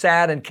depressed and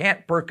sad and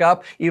can't perk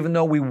up even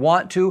though we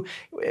want to,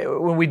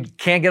 when we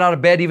can't get out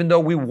of bed even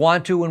though we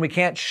want to, when we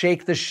can't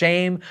shake the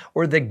shame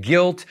or the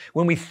guilt,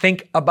 when we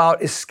think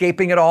about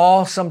escaping it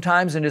all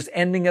sometimes and just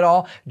ending it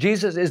all.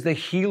 Jesus is the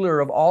healer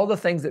of all the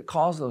things that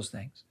cause those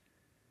things.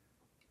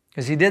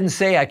 Because He didn't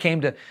say, I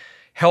came to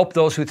help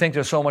those who think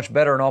they're so much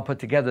better and all put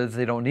together that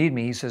they don't need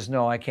me. He says,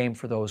 no, I came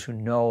for those who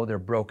know they're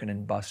broken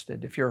and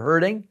busted. If you're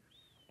hurting,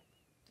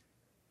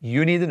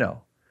 you need to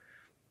know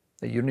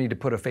that you don't need to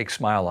put a fake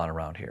smile on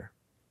around here.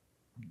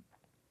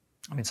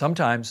 I mean,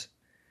 sometimes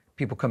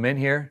people come in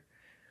here,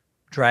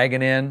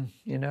 dragging in,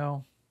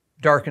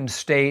 darkened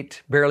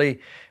state,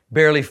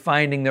 barely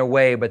finding their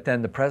way, but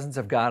then the presence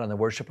of God and the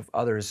worship of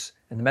others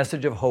and the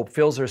message of hope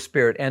fills their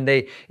spirit, and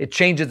it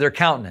changes their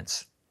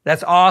countenance.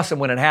 That's awesome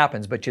when it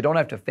happens, but you don't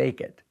have to fake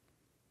it.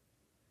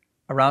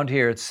 Around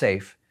here, it's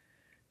safe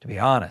to be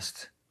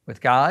honest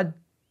with God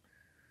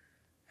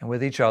and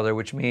with each other,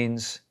 which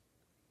means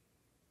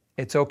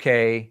it's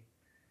okay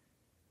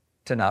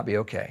to not be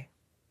okay.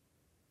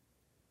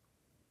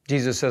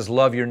 Jesus says,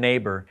 love your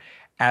neighbor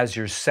as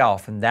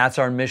yourself. And that's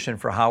our mission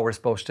for how we're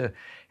supposed to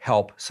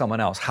help someone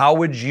else. How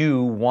would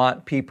you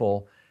want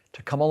people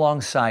to come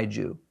alongside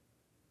you?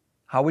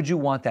 How would you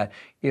want that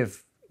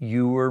if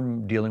you were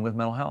dealing with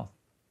mental health?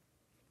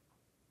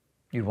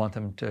 You'd want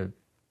them to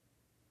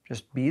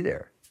just be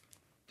there,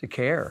 to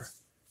care,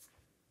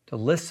 to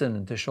listen,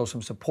 and to show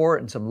some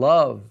support and some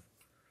love,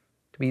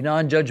 to be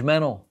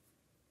non-judgmental.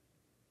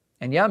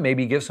 And yeah,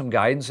 maybe give some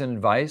guidance and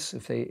advice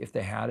if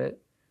they had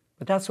it.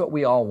 But that's what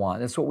we all want.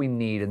 That's what we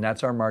need, and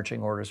that's our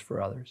marching orders for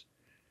others.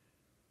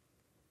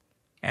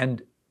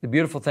 And the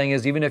beautiful thing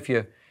is, even if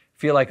you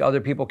feel like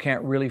other people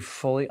can't really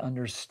fully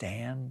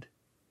understand,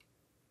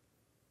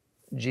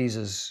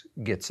 Jesus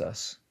gets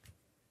us.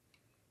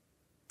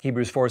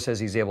 Hebrews 4 says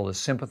he's able to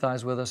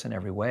sympathize with us in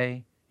every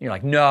way. You're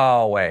like,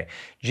 no way.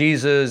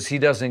 Jesus, he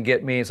doesn't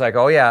get me. It's like,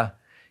 oh yeah,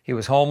 he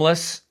was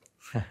homeless.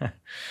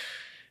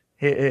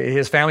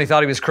 His family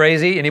thought he was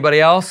crazy. Anybody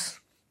else?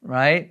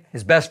 Right?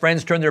 His best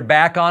friends turned their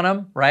back on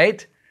him,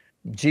 right?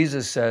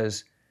 Jesus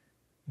says,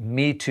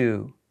 me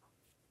too.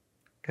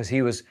 Because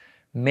he was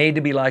made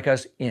to be like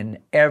us in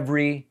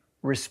every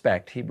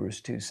respect,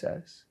 Hebrews 2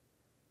 says.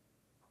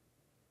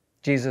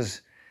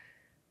 Jesus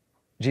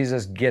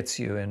gets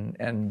you,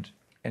 and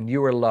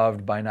you are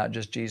loved by not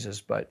just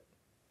Jesus, but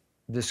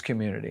this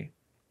community.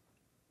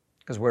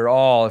 Because we're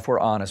all, if we're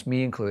honest,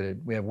 me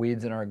included, we have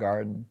weeds in our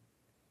garden.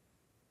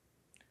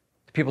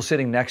 The people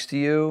sitting next to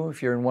you,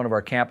 if you're in one of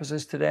our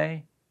campuses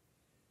today,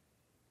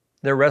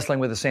 they're wrestling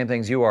with the same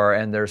things you are,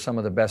 and they're some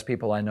of the best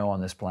people I know on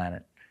this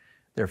planet.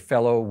 They're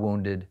fellow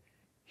wounded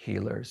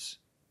healers.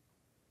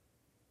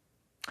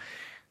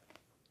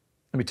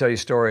 Let me tell you a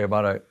story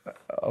about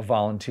a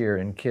volunteer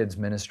in kids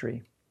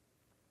ministry.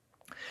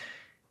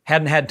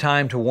 Hadn't had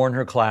time to warn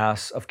her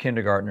class of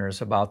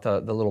kindergartners about the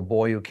little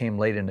boy who came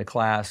late into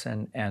class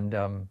and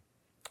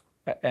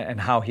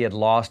how he had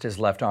lost his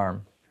left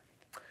arm,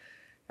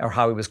 or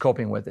how he was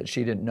coping with it.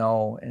 She didn't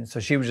know, and so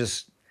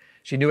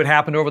she knew it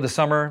happened over the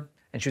summer,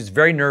 and she was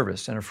very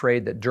nervous and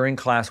afraid that during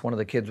class one of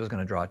the kids was going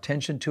to draw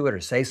attention to it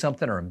or say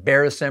something or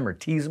embarrass him or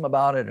tease him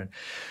about it. And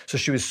so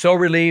she was so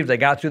relieved. They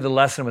got through the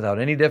lesson without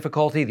any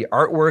difficulty. The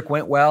artwork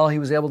went well. He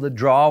was able to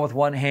draw with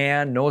one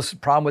hand. No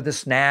problem with the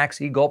snacks.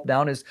 He gulped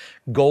down his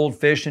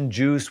goldfish and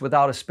juice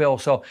without a spill.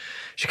 So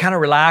she kind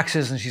of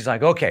relaxes and she's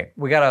like, okay,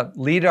 we got to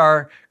lead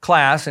our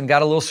class, and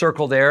got a little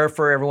circle there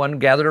for everyone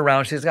gathered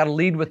around. She's got to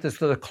lead with this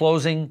the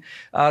closing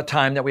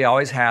time that we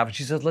always have. And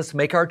she said, let's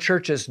make our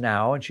churches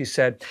now. And she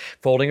said,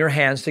 folding her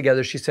hands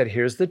together, she said,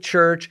 here's the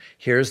church,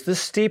 here's the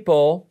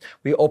steeple.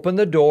 We open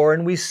the door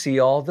and we see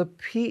all the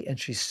people. And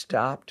she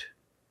stopped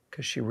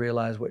because she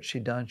realized what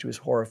she'd done. She was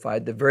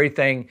horrified. The very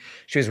thing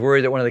she was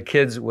worried that one of the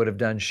kids would have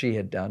done, she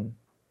had done.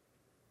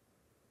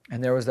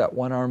 And there was that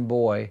one-armed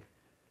boy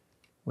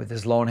with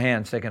his lone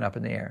hand sticking up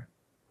in the air.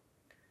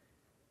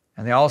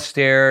 And they all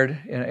stared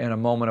in a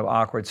moment of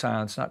awkward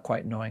silence, not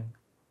quite knowing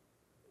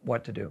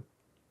what to do.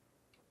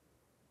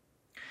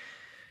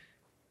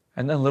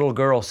 And then a little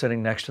girl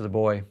sitting next to the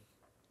boy,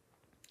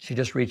 she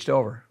just reached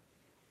over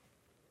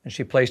and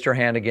she placed her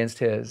hand against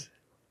his.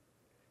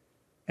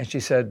 And she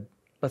said,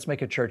 let's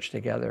make a church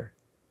together.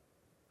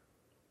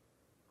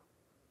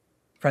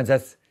 Friends,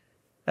 that's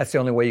the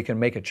only way you can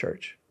make a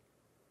church.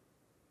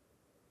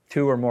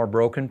 Two or more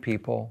broken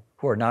people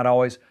who are not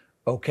always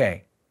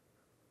okay,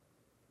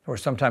 who are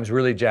sometimes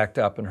really jacked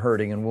up and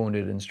hurting and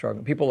wounded and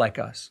struggling. People like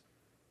us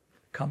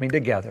coming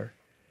together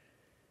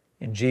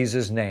in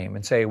Jesus' name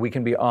and say, we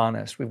can be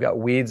honest. We've got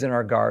weeds in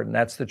our garden.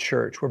 That's the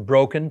church. We're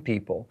broken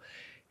people,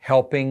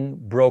 helping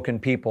broken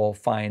people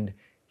find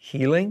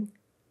healing,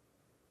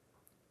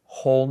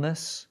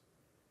 wholeness,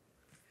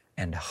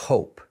 and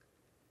hope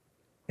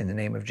in the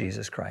name of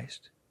Jesus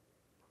Christ.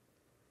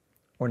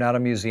 We're not a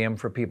museum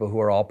for people who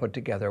are all put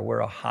together. We're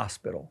a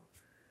hospital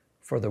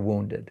for the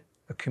wounded,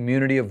 a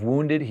community of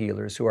wounded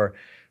healers who are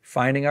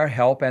finding our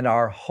help and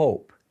our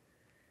hope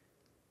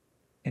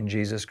in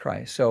Jesus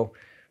Christ. So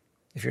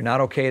if you're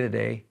not okay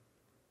today,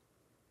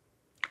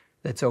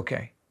 that's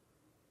okay.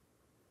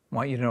 I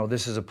want you to know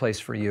this is a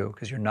place for you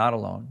because you're not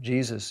alone.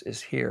 Jesus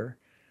is here,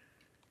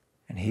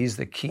 and He's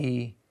the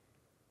key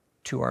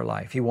to our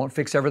life. He won't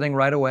fix everything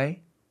right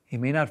away. He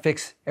may not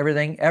fix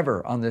everything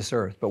ever on this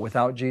earth, but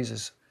without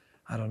Jesus,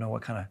 I don't know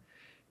what kind of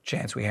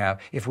chance we have.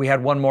 If we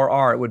had one more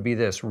R, it would be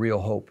this, real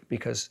hope,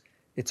 because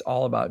it's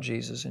all about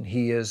Jesus, and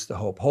He is the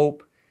hope.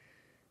 Hope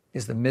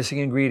is the missing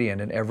ingredient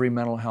in every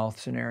mental health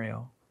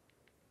scenario.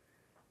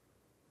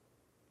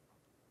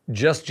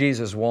 Just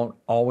Jesus won't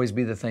always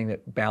be the thing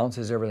that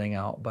balances everything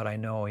out, but I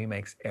know He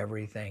makes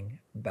everything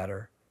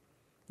better.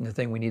 And the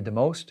thing we need the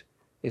most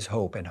is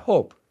hope, and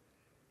hope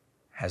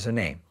has a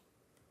name,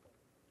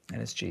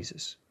 and it's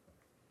Jesus.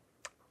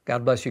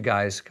 God bless you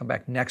guys. Come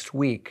back next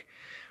week.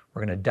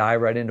 We're going to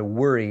dive right into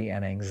worry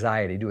and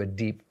anxiety, do a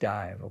deep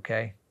dive,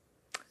 okay?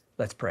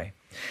 Let's pray.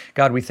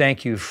 God, we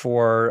thank You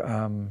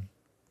for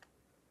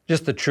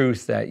just the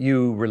truth that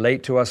You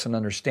relate to us and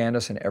understand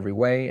us in every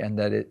way, and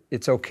that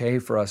it's okay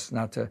for us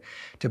not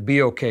to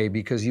be okay,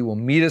 because You will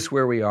meet us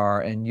where we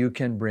are, and You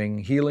can bring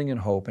healing and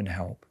hope and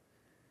help.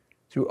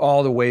 through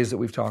all the ways that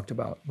we've talked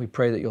about. We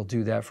pray that you'll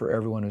do that for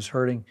everyone who's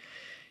hurting.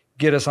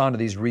 Get us onto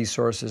these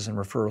resources and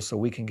referrals so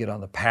we can get on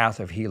the path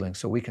of healing,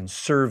 so we can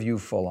serve you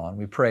full on.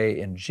 We pray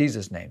in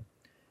Jesus' name.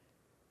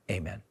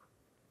 Amen.